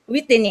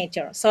with the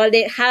nature. So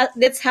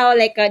that's how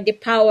like the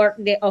power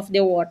of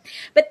the word.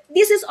 But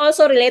this is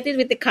also related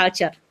with the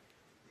culture.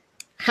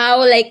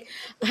 How we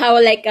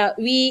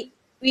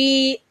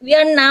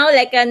are now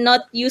like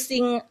not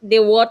using the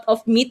word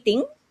of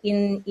meeting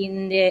in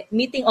the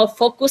meeting of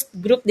focused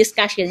group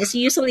discussion. It's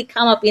usually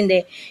come up in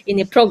the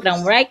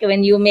program, right?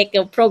 When you make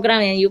a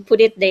program and you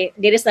put it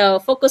there is a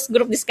focus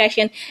group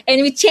discussion,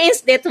 and we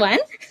changed that one.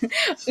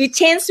 We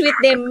changed with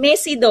the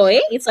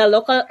mesidoe. It's a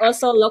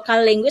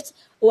local language.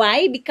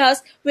 Why?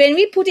 Because when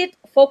we put it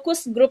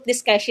focus group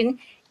discussion,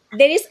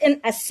 there is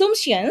an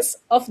assumptions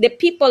of the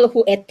people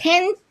who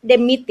attend the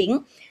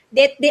meeting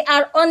that they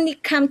are only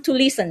come to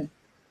listen,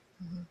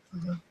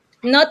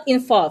 not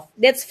involved.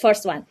 That's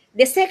first one.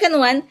 The second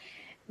one,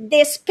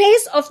 the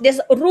space of this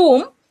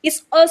room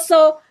is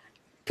also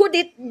put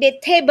it the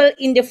table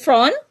in the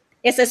front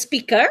as a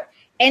speaker,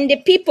 and the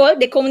people,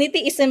 the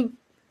community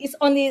is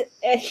only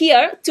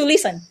here to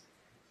listen.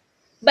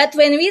 But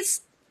when we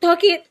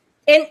talk it,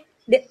 and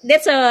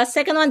that's a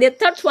second one. The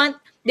third one,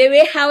 the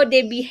way how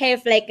they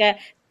behave, like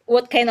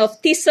what kind of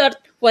t-shirt,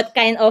 what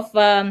kind of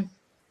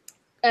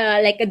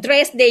like a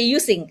dress they're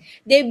using,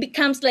 they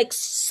becomes like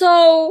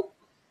so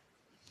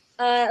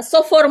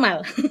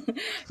formal,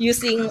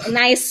 using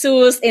nice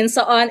shoes and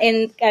so on,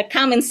 and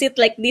come and sit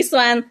like this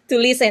one to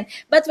listen.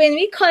 But when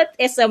we call it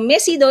as a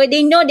mesido,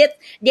 they know that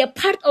they're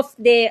part of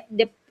the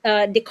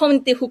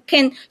community who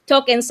can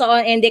talk and so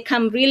on, and they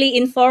come really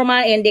informal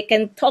and they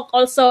can talk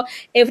also.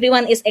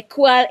 Everyone is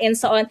equal and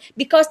so on,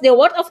 because the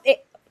word of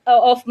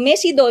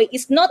mesido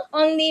is not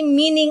only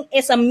meaning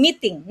as a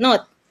meeting,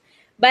 not,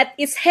 but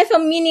it's have a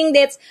meaning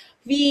that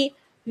we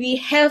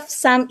have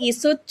some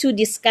issue to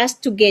discuss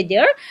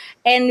together,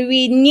 and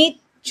we need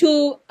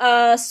to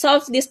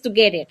solve this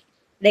together,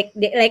 like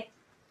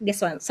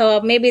this one. So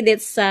maybe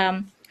that's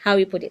how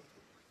we put it.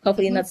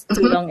 Hopefully not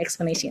too long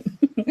explanation.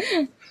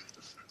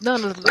 No.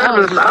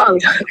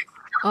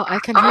 Oh, I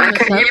can hear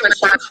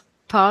myself.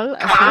 Paul,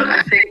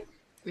 I think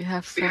we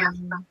have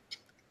some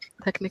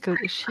technical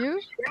issue.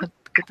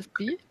 Could this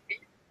be?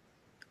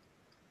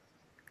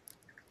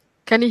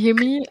 Can you hear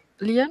me,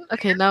 Lian?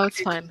 Okay, now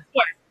it's fine.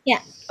 Yeah.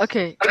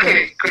 Okay,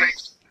 great.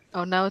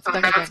 Oh, now it's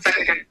back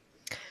again.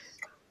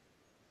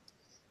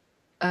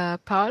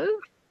 Paul?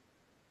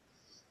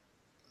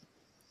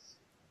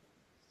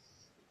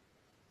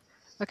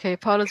 Okay,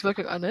 Paul is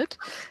working on it.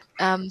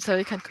 So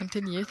we can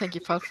continue. Thank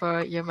you, Paul,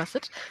 for your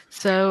message.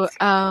 So,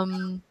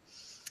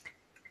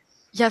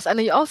 yes,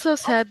 and you also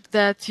said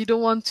that you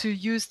don't want to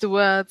use the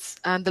words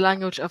and the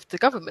language of the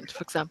government,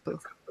 for example.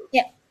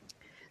 Yeah.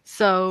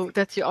 So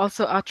that you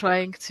also are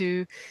trying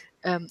to,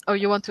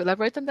 you want to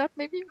elaborate on that,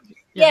 maybe?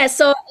 Yeah.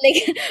 So,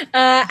 like,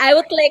 I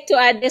would like to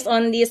add this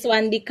on this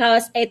one,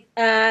 because it,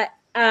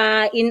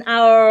 in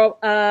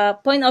our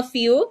point of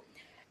view,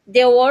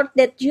 the word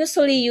that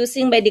usually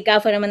using by the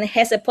government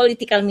has a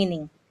political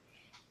meaning.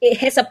 It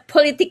has a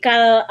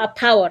political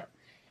power,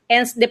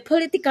 and the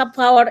political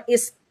power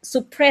is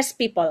suppress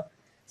people,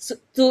 so,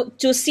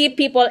 to see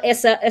people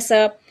as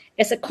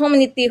a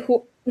community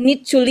who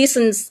need to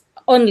listen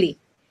only.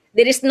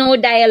 There is no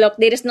dialogue,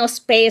 there is no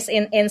space,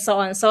 and so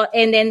on. So,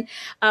 and then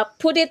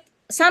put it,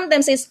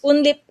 sometimes it's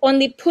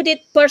only put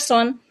it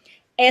person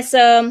as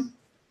a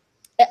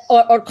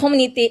or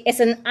community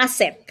as an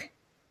asset,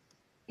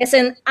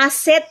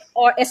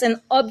 or as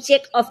an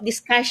object of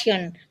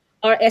discussion,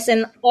 or as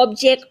an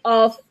object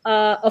of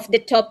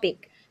the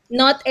topic,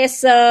 not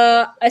as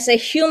a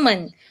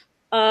human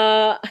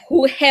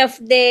who have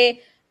the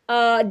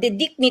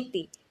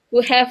dignity,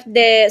 who have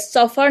the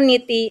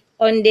sovereignty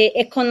on the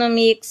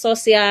economic,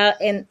 social,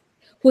 and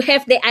who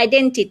have the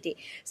identity.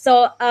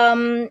 So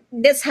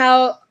that's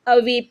how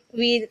we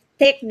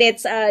take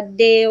that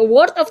the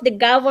word of the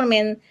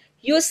government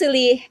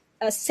usually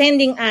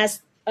sending us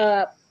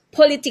a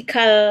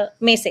political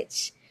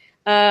message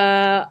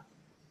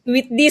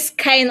with this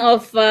kind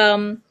of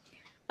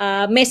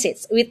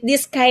message, with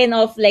this kind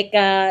of like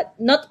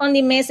not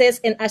only message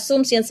and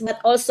assumptions, but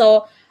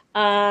also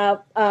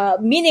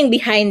meaning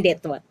behind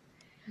that one.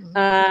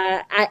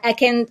 I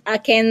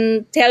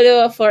can tell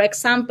you, for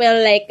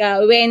example, like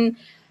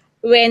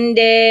when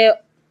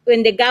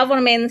the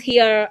government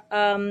here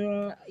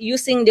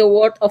using the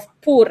word of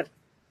poor,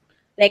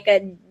 like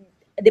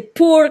the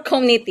poor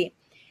community,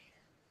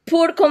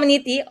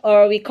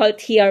 or we call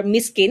it here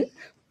miskin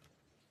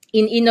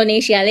in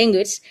Indonesia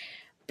language.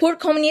 Poor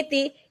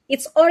community,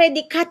 it's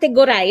already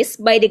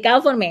categorized by the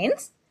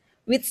government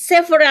with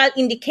several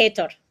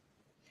indicators.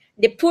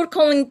 The poor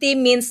community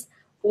means,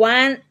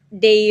 one,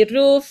 the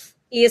roof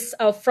is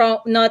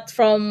not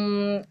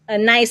from a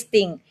nice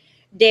thing.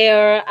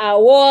 Their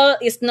wall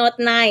is not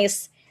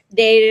nice.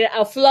 Their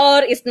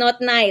floor is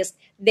not nice.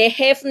 They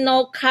have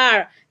no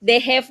car. They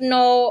have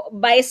no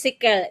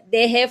bicycle.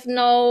 They have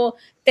no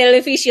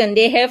television.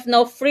 They have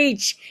no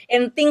fridge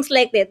and things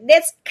like that.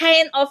 That's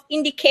kind of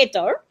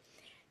indicator.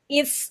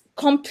 It's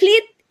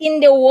complete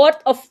in the word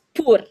of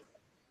poor.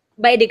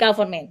 by the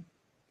government.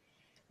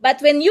 But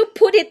when you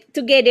put it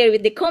together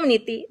with the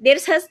community, there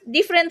has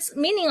different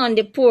meaning on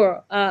the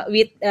poor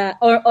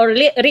or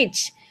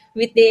rich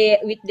with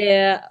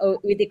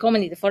the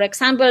community. For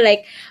example,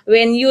 like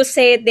when you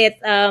say that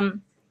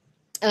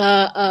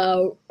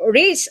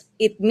rich,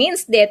 it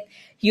means that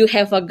you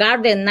have a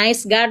garden,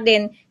 nice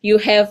garden, you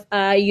have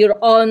your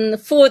own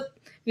food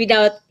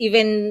without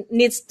even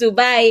needs to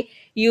buy.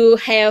 You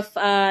have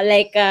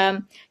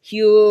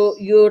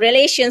your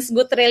relations,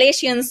 good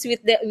relations with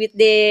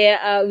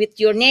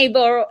your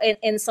neighbor,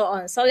 and so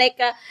on. So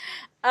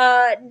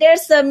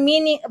there's a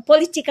meaning,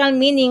 political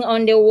meaning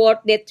on the word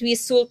that we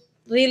should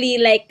really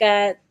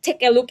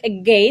take a look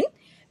again,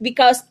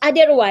 because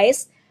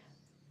otherwise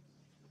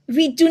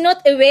we do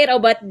not aware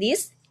about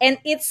this, and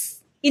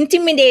it's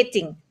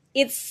intimidating,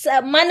 it's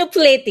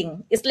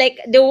manipulating. It's like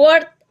the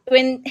word,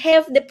 when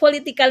have the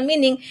political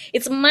meaning,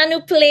 it's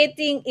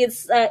manipulating,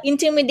 it's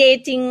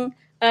intimidating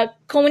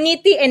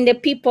community and the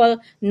people,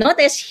 not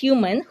as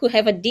human who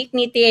have a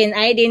dignity and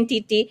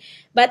identity,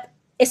 but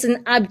as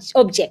an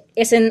object,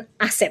 as an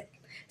asset.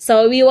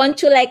 So we want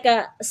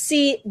to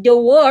see the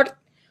word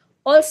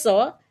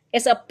also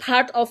as a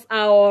part of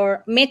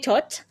our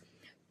method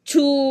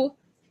to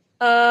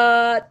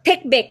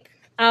take back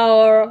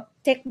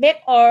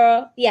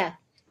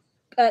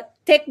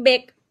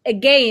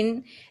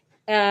again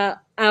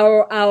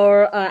our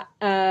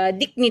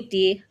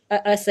dignity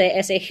as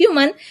a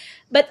human.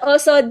 But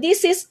also,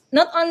 this is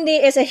not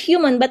only as a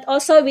human but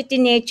also with the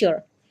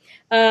nature.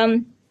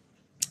 May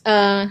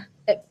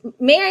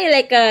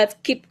I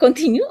keep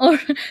continue, or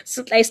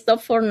should I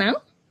stop for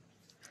now?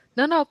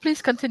 No,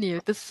 please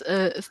continue. This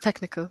is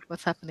technical,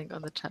 what's happening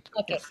on the chat.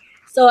 Okay. Yes.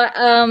 So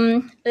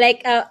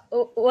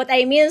what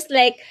I mean is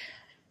the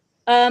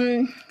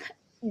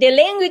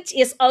language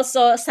is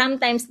also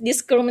sometimes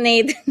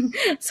discriminate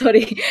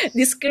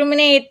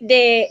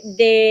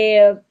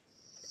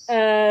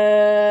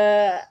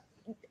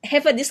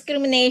have a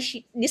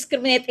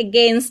discriminate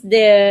against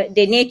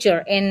the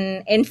nature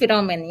and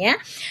environment.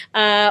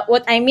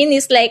 What I mean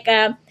is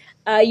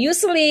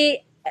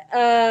usually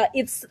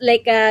it's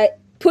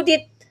put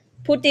it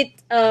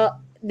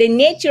the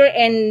nature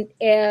and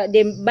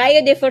the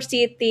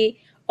biodiversity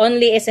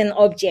only as an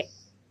object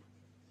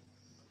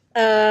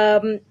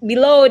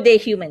below the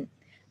human,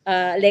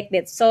 like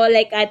that. So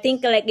I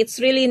think it's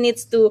really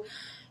needs to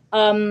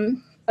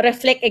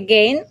reflect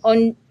again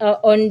on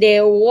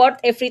the word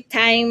every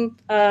time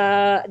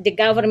the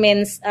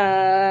governments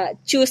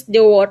choose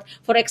the word.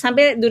 For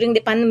example, during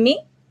the pandemic,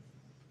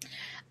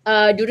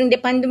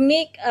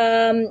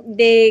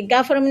 the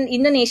government,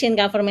 Indonesian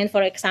government,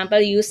 for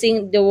example,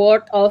 using the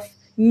word of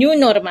new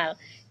normal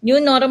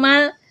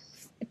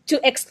to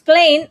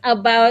explain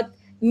about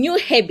new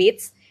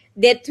habits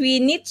that we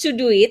need to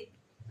do it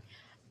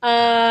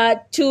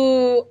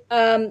to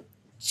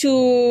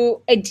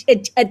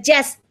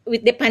adjust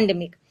with the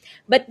pandemic.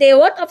 But the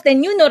word of the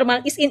new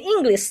normal is in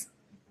English.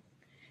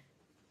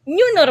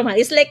 New normal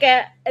is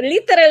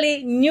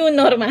literally new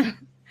normal.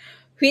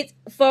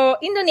 For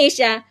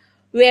Indonesia,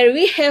 where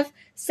we have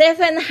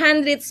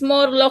 700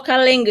 more local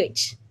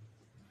language,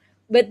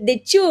 but they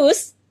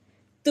choose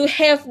to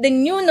have the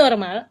new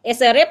normal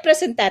as a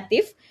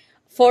representative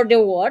for the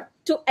word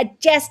to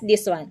adjust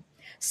this one.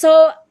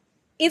 So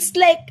it's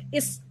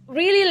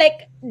really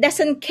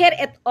doesn't care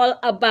at all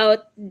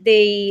about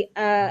the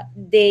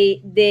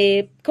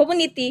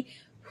community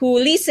who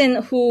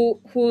listen, who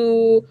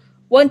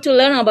want to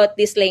learn about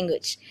this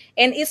language.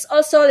 And it's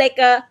also it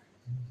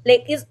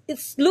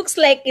looks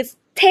like it's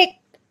take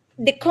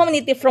the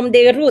community from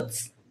their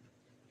roots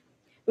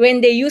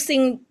when they're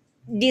using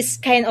this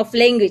kind of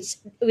language,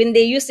 when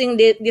they're using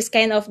this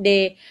kind of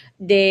the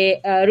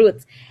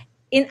roots.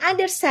 In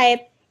other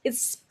side,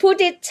 it's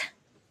put it.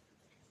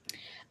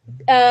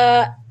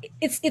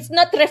 It's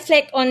not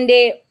reflect on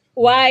the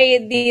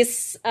why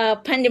this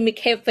pandemic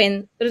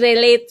happened,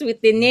 relate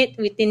with the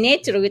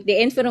nature, with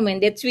the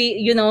environment. That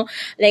we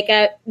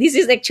this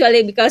is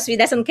actually because we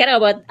doesn't care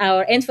about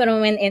our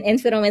environment, and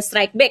environment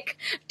strike back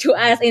to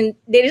us, and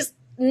there is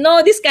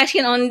no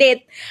discussion on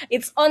that.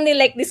 It's only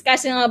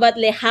discussion about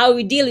how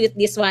we deal with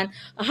this one,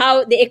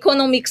 how the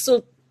economic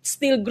should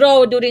still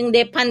grow during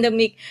the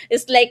pandemic.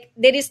 It's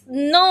there is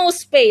no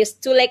space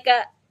to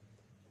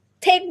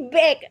take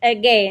back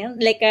again,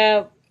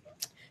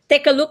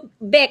 take a look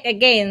back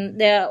again,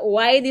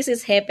 why this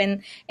has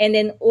happened, and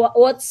then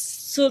what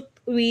should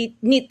we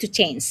need to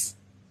change.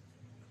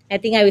 I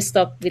think I will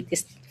stop with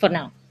this for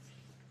now.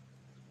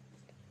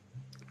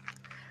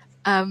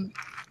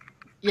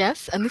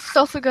 Yes, and this is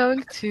also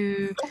going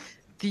to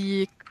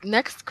the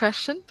next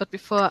question, but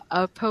before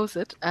I pose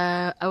it,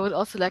 I would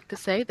also like to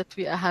say that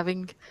we are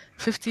having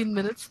 15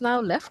 minutes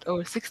now left,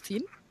 or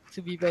 16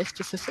 to be very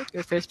specific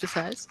or very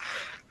precise.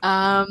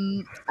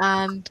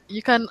 And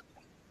you can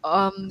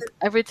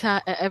every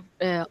time,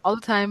 all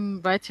the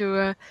time, write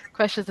your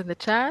questions in the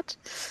chat.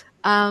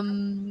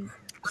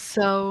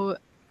 So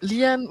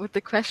Lian with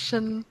the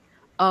question,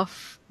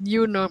 of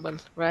new normal,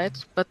 right?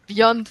 But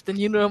beyond the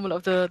new normal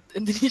of the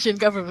Indonesian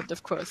government,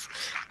 of course,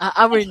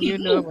 our new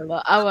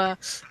normal, our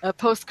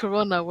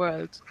post-corona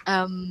world.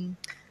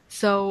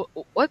 So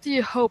what do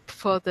you hope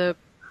for the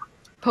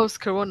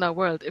post-corona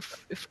world?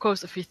 If of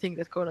course, if we think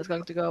that corona is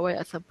going to go away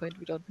at some point,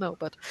 we don't know.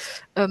 But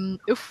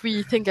if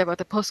we think about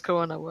the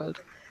post-corona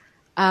world,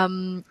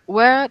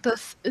 where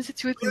does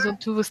Institut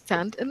Mosintuwu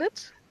stand in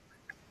it?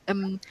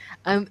 And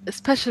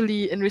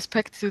especially in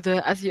respect to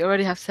the, as you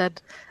already have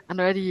said and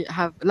already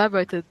have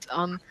elaborated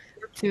on,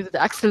 to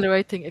the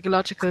accelerating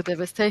ecological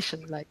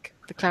devastation, like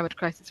the climate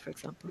crisis, for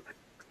example.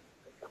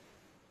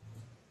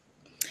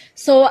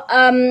 So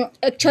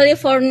actually,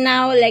 for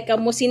now, like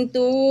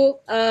Mosintuwu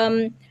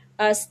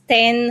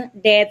stand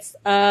that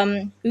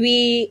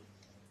we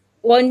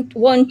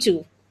want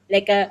to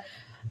like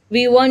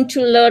we want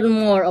to learn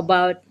more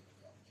about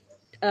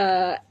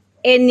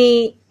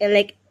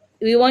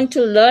we want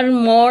to learn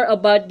more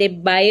about the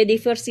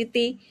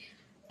biodiversity,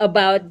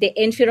 about the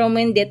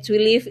environment that we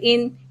live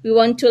in. We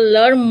want to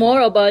learn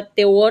more about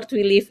the world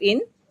we live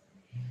in,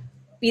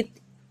 with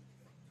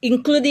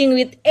including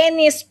with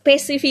any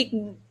specific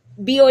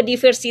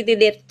biodiversity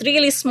that's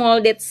really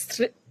small,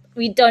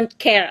 we don't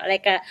care,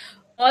 like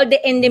all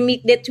the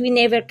endemic that we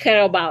never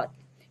care about.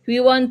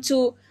 We want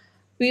to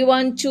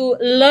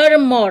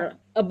learn more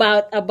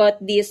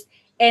about this,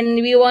 and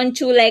we want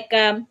to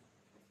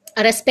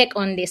respect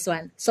on this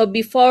one. So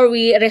before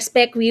we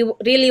respect, we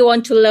really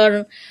want to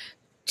learn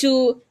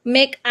to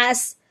make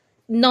us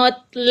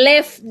not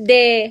left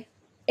the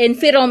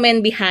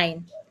environment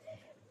behind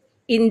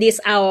in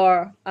this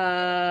our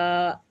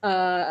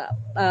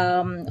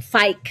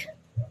fight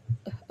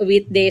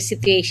with the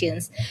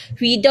situations.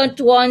 We don't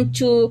want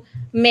to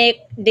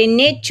make the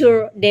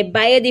nature, the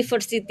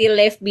biodiversity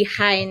left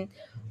behind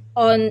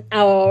on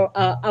our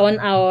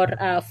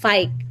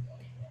fight.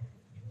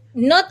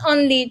 Not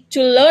only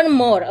to learn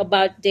more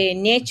about the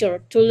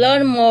nature, to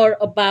learn more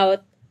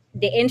about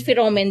the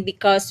environment,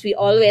 because we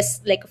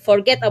always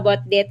forget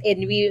about that,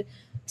 and we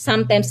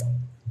sometimes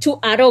too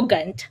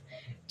arrogant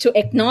to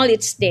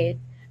acknowledge that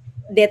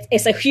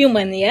as a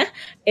human,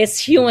 as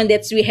human,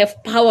 that we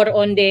have power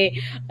on the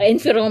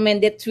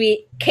environment, that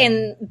we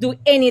can do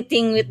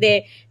anything with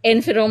the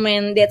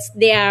environment, that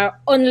they are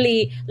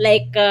only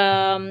like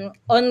a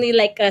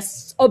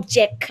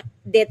object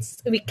that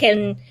we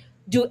can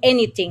do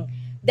anything.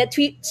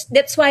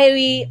 That's why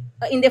we,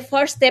 in the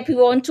first step, we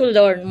want to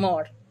learn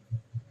more.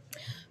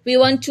 We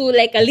want to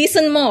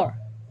listen more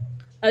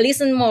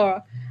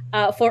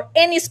for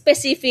any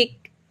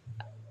specific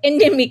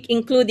endemic,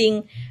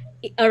 including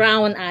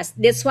around us.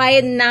 That's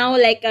why now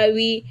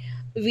we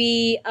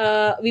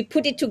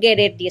put it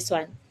together, this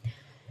one.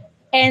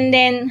 And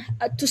then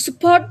to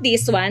support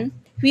this one,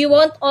 we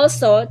want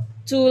also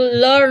to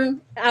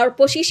learn. Our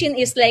position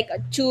is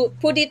to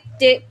put it,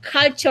 the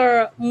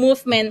culture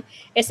movement,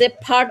 as a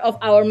part of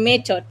our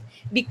method,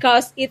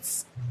 because it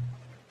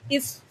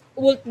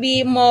would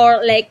be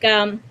more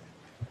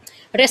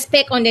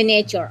respect on the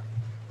nature.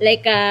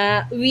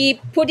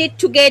 We put it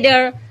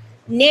together,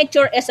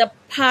 nature as a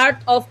part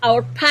of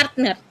our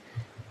partner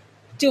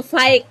to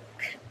fight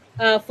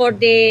for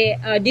the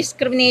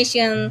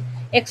discrimination,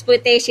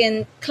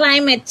 exploitation,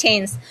 climate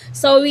change.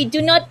 So we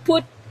do not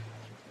put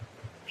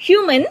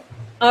human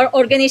or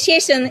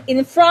organization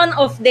in front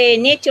of the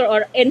nature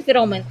or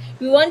environment.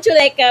 We want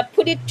to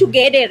put it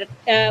together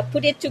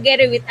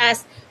with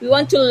us. We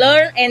want to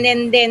learn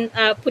and then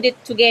put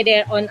it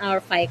together on our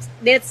fights.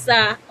 That's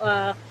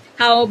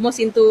how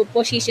Mosintuwu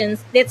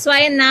positions. That's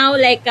why now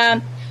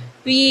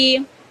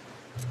we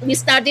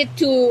started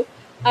to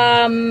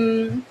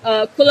calling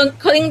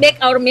back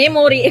our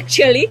memory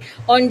actually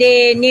on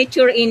the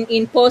nature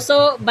in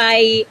Poso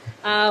by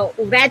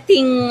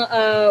writing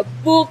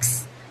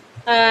books,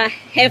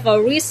 have a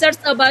research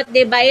about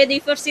the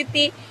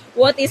biodiversity,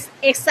 what is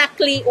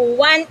exactly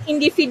one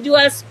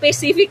individual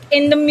specific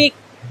endemic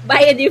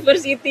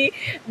biodiversity,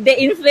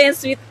 the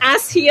influence with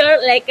us here,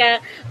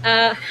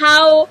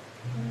 how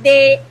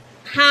the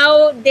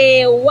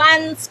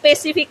one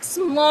specific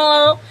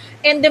small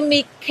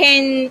endemic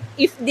can,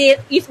 if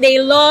they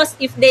lost,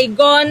 if they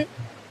gone,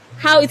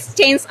 how it's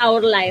changed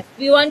our life.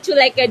 We want to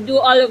do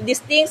all of these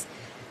things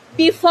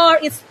before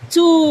it's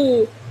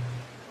too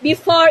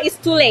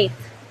late.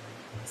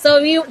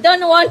 So we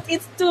don't want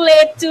it's too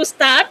late to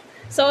start.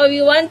 So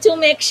we want to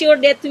make sure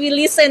that we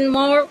listen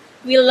more,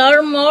 we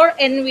learn more,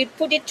 and we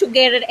put it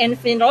together,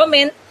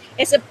 environment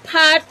as a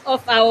part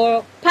of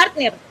our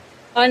partner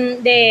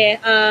on the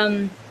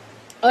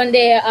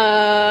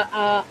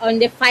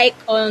fight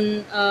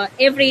on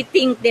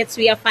everything that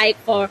we are fight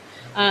for,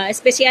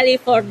 especially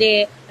for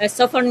the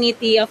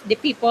sovereignty of the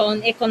people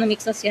on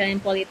economic, social,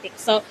 and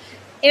politics. So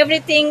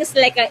everything's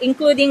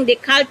including the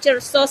culture,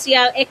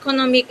 social,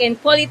 economic, and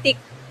politic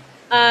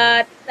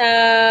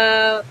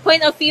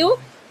point of view,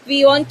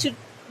 we want to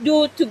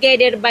do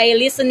together by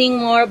listening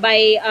more,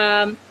 by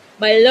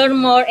learn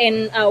more,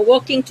 and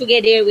working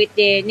together with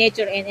the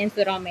nature and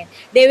environment.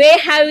 The way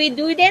how we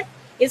do that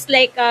is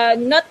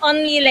not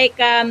only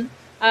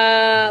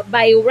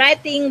by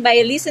writing,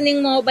 by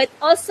listening more, but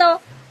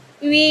also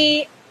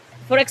we,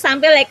 for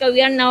example, like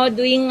we are now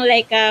doing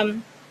like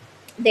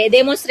the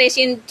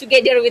demonstration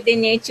together with the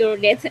nature,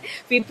 that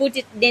we put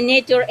it the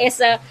nature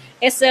as a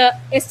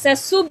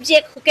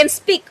subject who can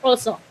speak,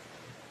 also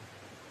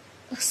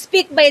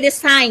speak by the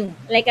sign,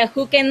 like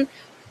who can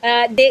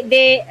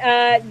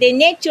the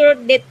nature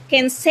that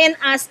can send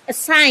us a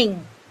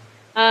sign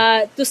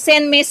to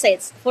send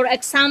message. For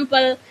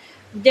example,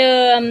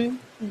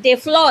 the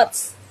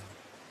floods,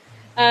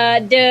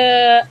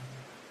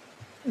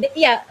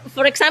 yeah,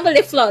 for example,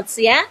 the floods,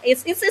 yeah,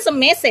 it's a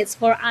message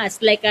for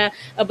us, like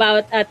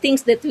about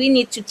things that we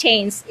need to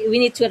change, we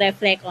need to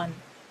reflect on.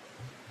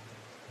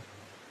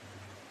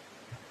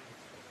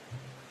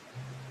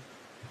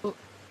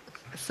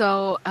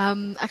 So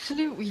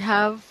actually, we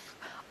have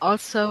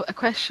also a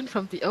question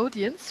from the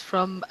audience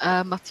from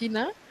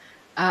Martina.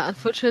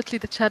 Unfortunately,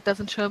 the chat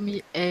doesn't show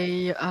me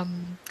a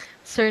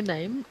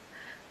surname.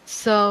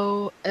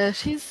 So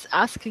she's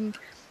asking,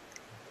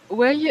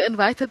 were you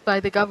invited by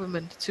the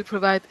government to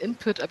provide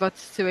input about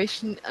the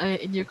situation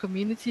in your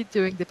community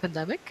during the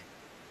pandemic?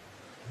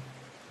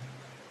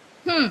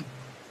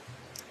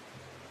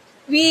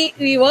 We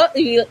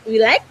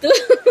like to,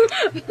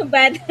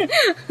 but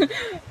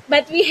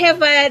but we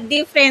have a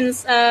different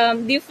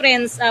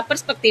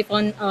perspective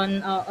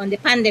on the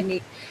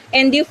pandemic,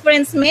 and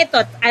different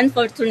method,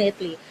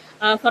 unfortunately.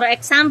 For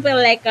example,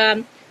 like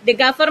the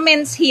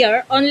governments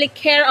here only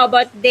care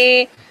about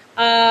the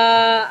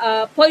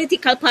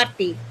political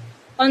party,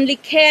 only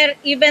care,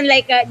 even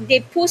like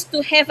they push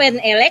to have an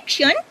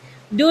election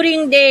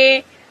during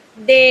the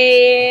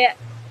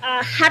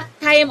hard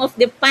time of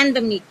the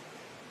pandemic.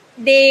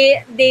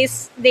 They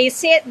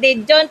say they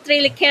don't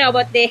really care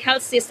about the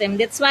health system.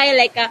 That's why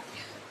like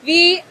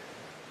we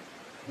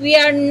we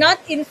are not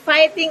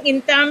infighting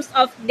in terms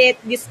of the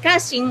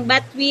discussing,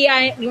 but we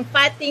are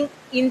infighting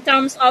in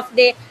terms of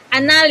the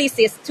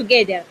analysis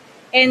together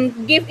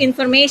and give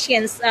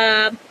informations,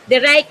 the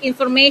right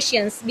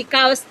informations,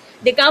 because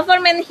the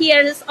government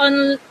here is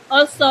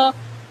also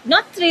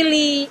not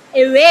really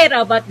aware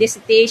about the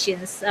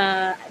situations.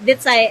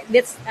 That's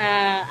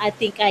I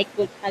think I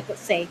could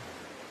say.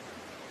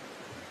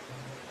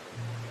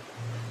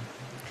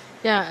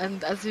 Yeah,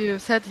 and as you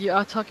said, you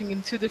are talking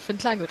in two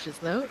different languages,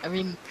 no? I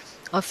mean,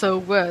 also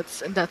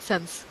words in that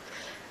sense.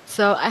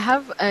 So I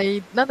have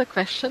another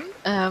question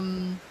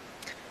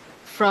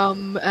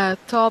from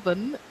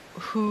Torben,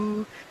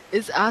 who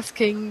is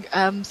asking,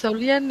 so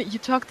Lian, you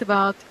talked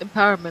about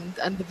empowerment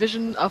and the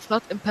vision of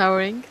not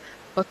empowering,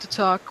 but to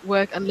talk,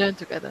 work, and learn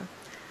together.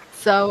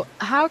 So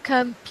how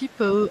can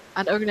people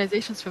and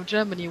organizations from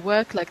Germany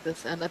work like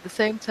this and at the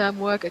same time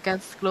work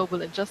against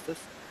global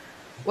injustice?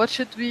 What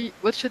should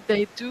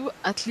they do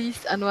at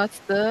least, and what's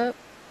the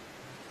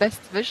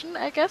best vision,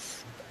 I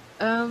guess,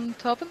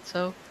 Torben?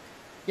 So,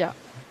 yeah.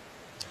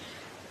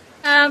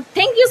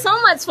 Thank you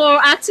so much for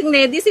asking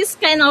that. This is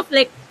kind of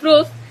like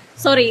proof.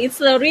 Sorry, it's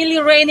really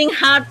raining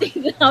hard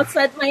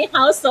outside my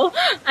house, so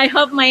I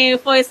hope my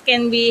voice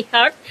can be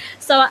heard.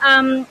 So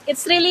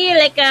it's really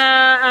like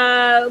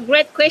a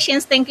great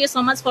questions. Thank you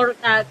so much for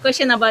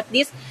question about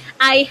this.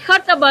 I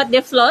heard about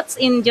the floods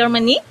in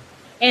Germany,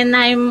 and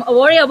I'm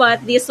worried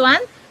about this one.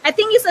 I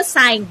think it's a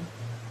sign.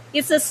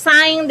 It's a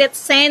sign that's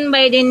sent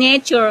by the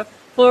nature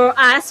for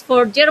us,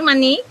 for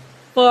Germany,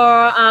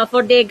 for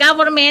the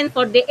government,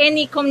 for the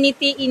any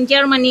community in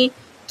Germany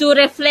to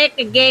reflect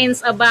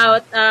against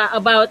about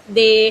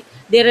the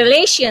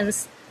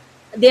relations,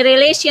 the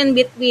relation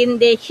between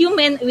the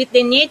human with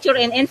the nature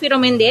and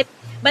environment,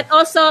 but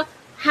also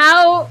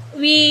how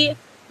we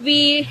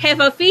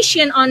have a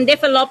vision on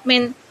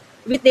development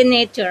with the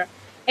nature.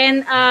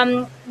 And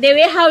the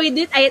way how we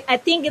do it, I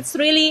think it's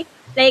really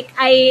like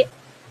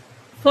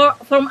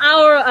from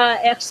our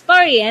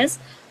experience,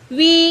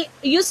 we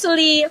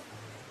usually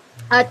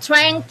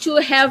trying to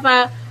have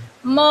a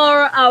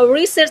more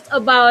research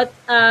about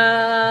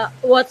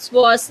what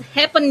was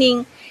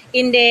happening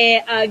in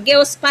the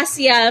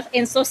geospatial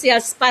and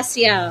social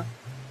spatial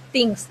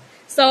things.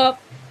 So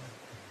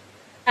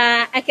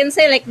I can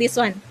say like this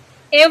one: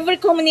 every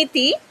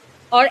community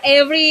or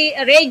every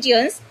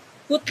regions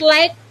would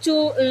like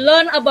to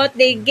learn about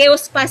the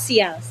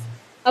geospatials,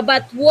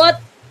 about what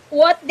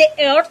the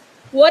earth,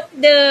 what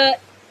the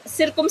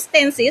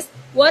circumstances,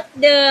 what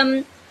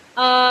the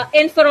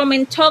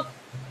environment talk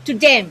to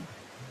them.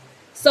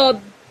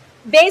 So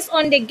based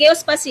on the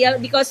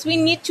geospatial, because we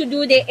need to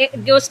do the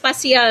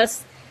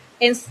geospatials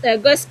and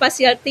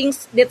geospatial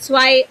things, that's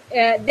why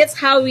that's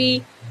how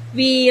we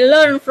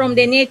learn from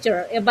the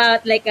nature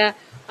about like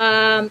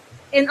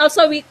and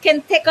also we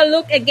can take a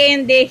look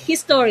again the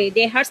history,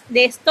 the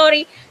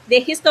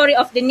history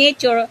of the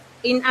nature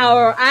in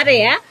our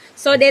area,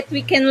 so that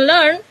we can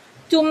learn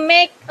to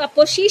make a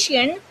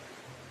position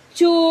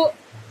to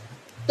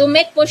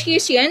make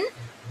position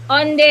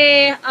on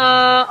the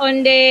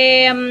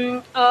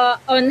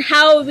on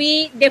how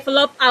we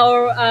develop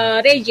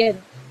our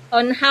region,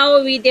 on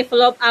how we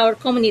develop our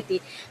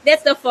community.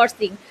 That's the first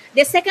thing.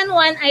 The second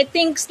one, I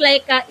think, is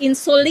like in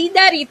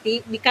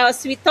solidarity,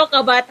 because we talk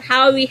about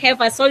how we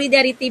have a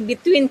solidarity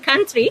between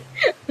country,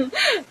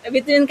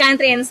 between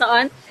country and so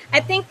on. I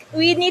think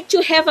we need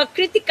to have a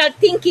critical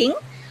thinking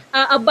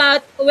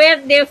about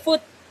where they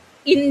put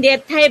in their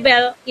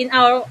table, in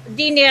our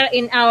dinner,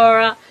 in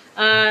our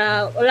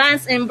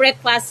lunch and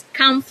breakfast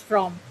come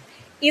from.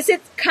 Is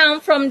it come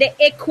from the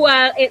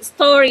equal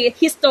story,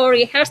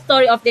 history, her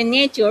story of the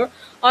nature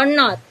or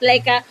not?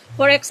 Like,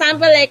 for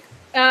example, like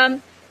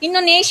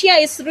Indonesia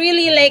is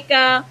really like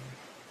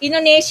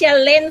Indonesia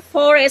land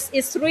forest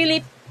is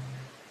really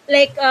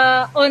like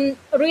on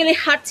really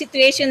hard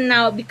situation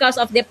now because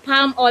of the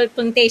palm oil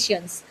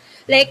plantations.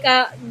 Like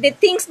the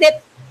things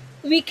that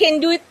we can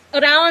do it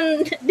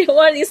around the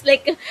world is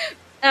like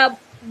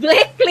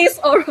blacklist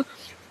or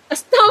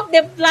stop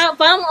the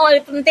palm oil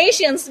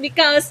plantations,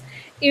 because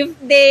if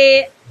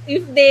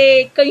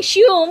they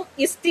consume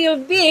is still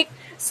big,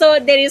 so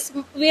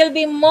will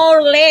be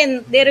more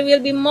land, there will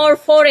be more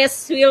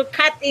forests will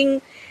cut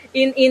in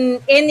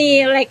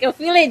any like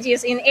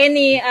villages in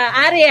any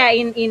area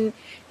in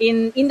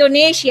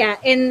Indonesia,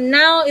 and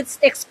now it's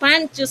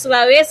expand to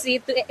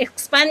Sulawesi, to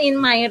expand in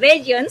my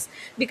regions,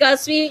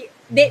 because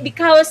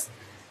because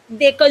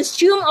the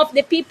consume of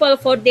the people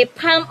for the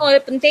palm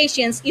oil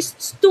plantations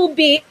is too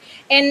big,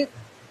 and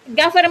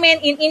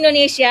government in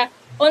Indonesia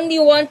only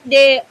want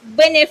the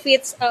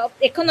benefits of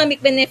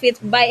economic benefits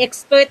by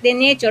exploit the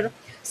nature.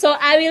 So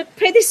I will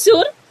pretty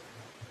soon,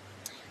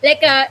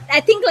 like I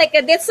think like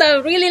that's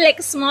a really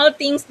like small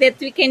things that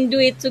we can do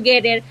it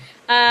together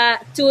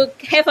to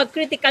have a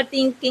critical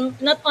thinking,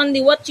 not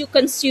only what you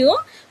consume,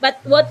 but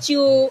what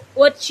you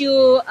what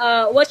you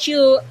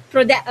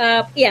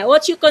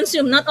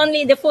consume, not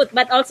only the food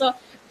but also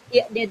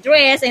the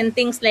dress and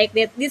things like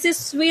that. This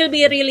is will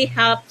be really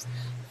helps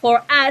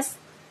for us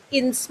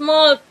in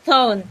small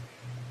town,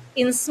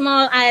 in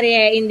small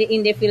area in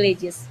the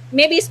villages.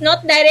 Maybe it's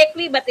not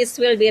directly, but it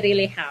will be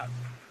really hard.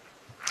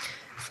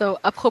 So,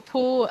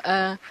 apropos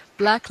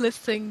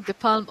blacklisting the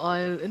palm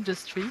oil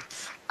industry,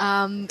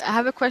 I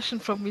have a question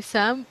from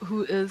Wissam,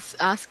 who is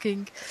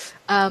asking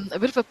a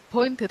bit of a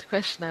pointed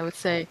question, I would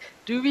say.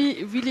 Do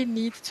we really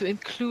need to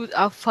include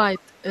our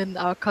fight in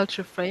our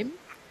culture frame?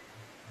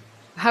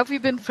 Have we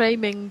been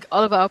framing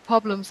all of our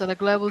problems on a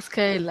global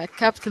scale, like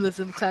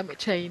capitalism, climate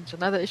change,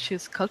 and other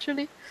issues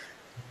culturally?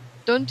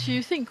 Don't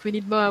you think we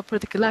need more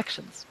political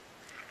actions?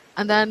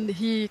 And then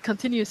he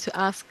continues to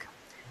ask,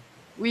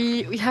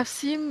 we have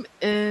seen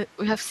in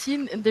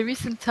the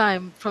recent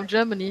time from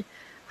Germany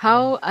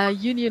how a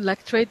union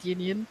like trade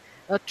union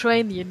or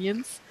train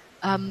unions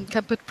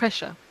can put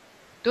pressure.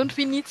 Don't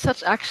we need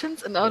such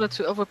actions in order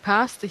to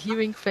overpass the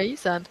hearing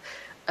phase and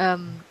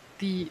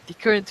the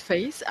current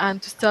phase,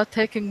 and to start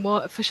taking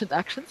more efficient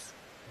actions?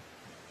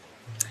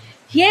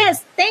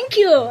 Yes, thank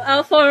you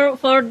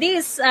for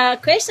these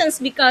questions,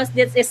 because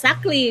that's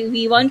exactly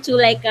we want to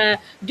like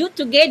do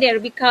together,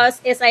 because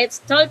as I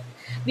told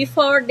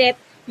before that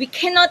we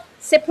cannot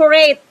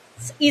separate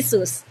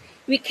issues,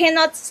 we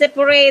cannot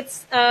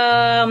separate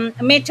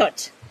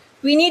method.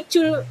 We need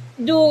to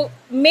do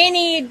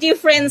many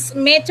different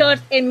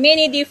methods and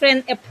many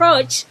different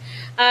approach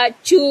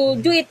to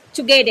do it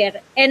together,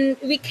 and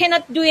we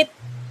cannot do it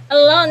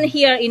alone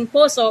here in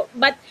Poso,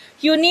 but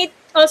you need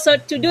also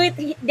to do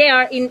it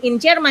there in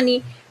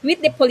Germany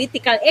with the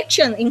political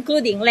action,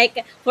 including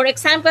like, for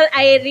example,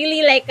 I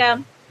really like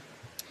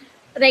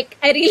like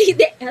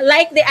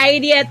the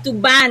idea to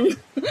ban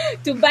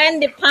to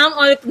ban the palm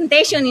oil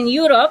plantation in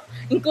Europe,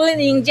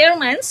 including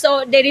German,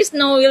 so there is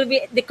no will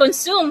be the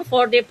consume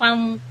for the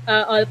palm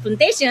oil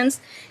plantations,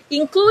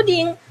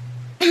 including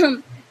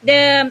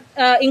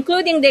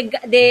including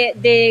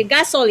the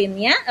gasoline,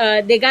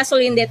 the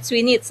gasoline that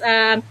we need,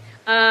 and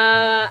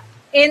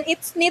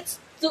it needs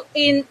to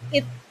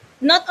it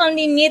not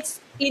only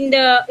needs in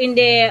the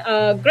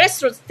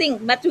grassroots thing,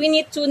 but we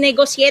need to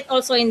negotiate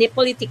also in the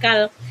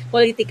political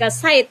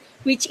side,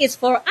 which is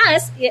for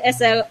us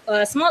as a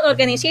small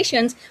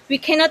organizations. We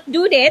cannot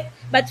do that,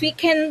 but we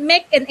can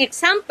make an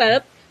example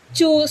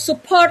to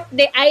support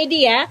the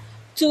idea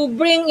to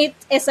bring it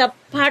as a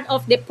part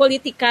of the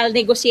political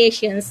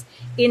negotiations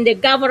in the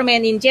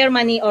government in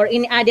Germany or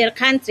in other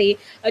country,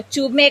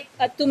 to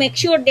make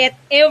sure that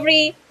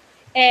every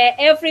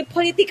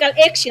political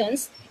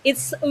actions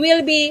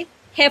will be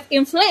have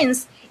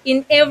influence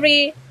in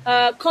every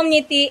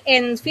community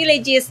and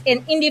villages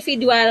and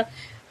individual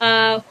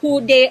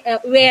who they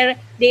where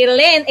their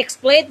land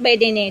exploited by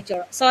the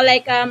nature. So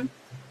like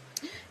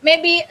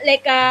maybe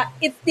like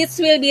this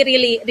will be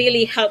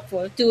really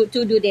helpful to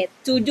do that,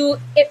 to do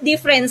a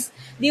different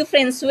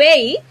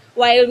way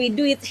while we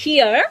do it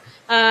here,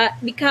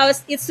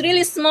 because it's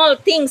really small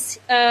things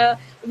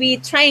we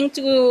trying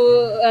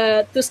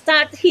to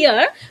start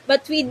here,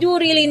 but we do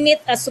really need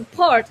a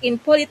support in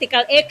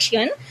political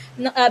action,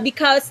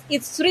 because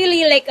it's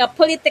really like a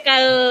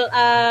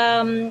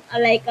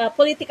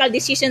political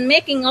decision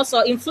making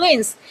also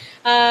influence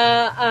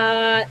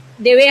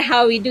the way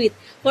how we do it.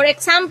 For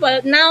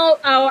example, now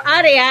our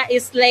area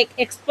is like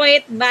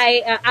exploited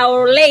by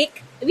our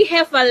lake. We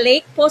have a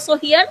lake Poso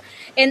here,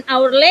 and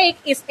our lake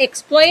is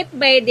exploited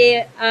by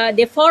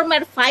the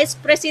former vice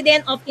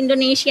president of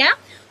Indonesia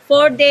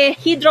for the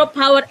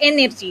hydropower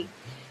energy.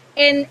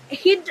 And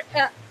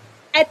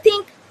I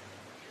think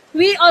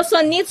we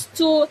also need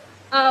to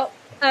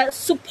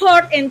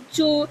support and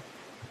to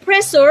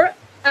pressure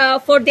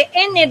for the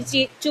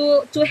energy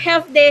to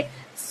have the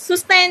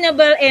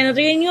sustainable and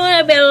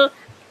renewable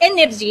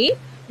energy,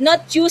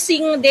 not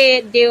using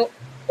the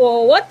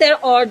water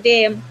or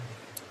the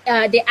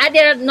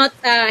other not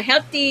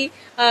healthy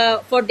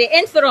for the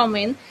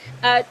environment,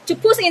 to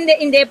push in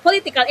the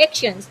political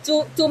actions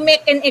to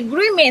make an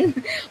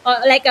agreement,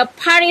 like a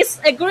Paris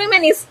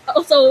agreement is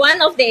also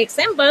one of the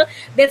example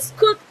that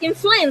could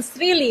influence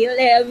really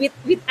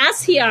with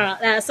us here.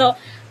 So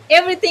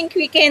everything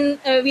we can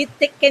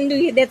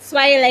do. That's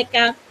why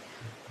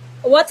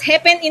what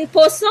happened in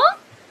Poso,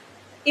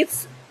 it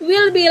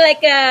will be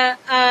like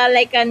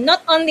a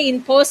not only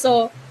in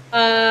Poso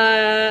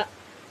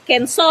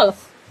can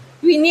solve.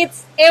 We need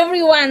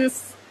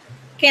everyone's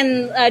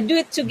can do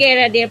it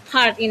together their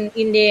part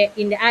in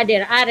the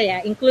other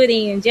area,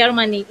 including in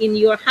Germany, in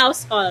your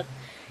household,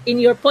 in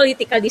your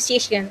political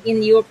decision,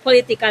 in your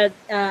political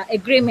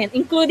agreement,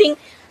 including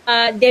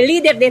the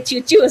leader that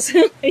you choose.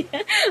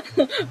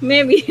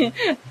 Maybe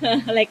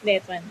like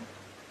that one.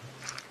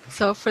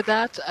 So for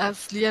that,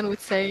 as Lian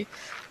would say,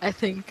 I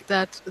think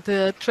that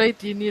the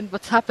trade union,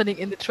 what's happening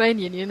in the trade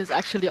union is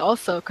actually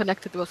also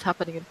connected to what's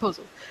happening in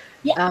Poso,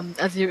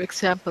 as your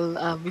example,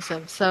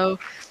 Wisam. So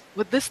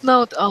with this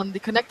note on the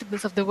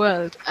connectedness of the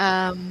world,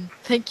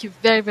 thank you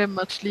very, very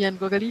much, Lian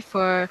Gogali,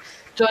 for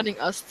joining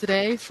us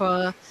today,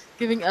 for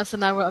giving us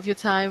an hour of your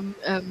time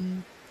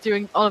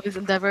during all of these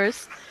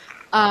endeavors.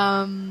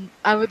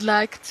 I would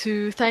like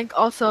to thank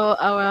also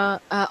our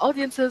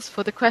audiences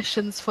for the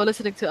questions, for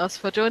listening to us,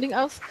 for joining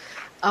us.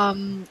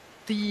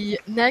 The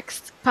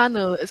next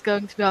panel is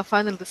going to be our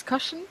final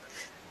discussion.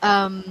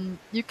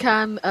 You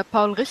can,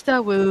 Paul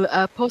Richter will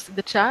post in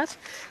the chat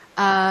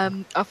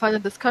our final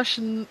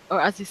discussion,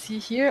 or as you see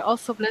here,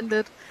 also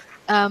blended,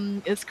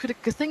 is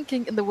critical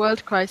thinking in the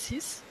world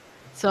crisis.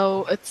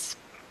 So it's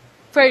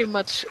very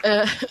much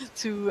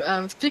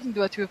speaking to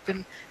what you have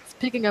been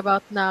speaking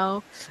about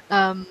now.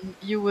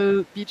 You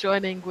will be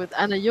joining with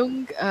Anna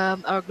Jung,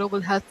 our global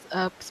health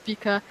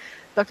speaker,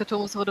 Dr.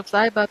 Thomas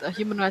Rodov-Seibert, a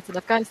human rights in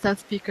Afghanistan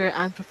speaker,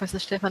 and Professor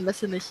Stefan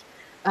Lessenich,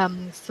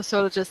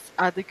 sociologist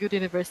at the Goethe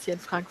University in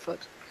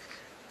Frankfurt.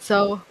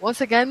 So once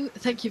again,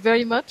 thank you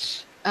very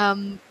much,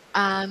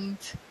 and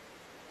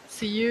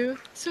see you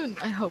soon,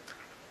 I hope.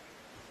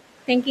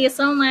 Thank you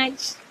so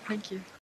much. Thank you.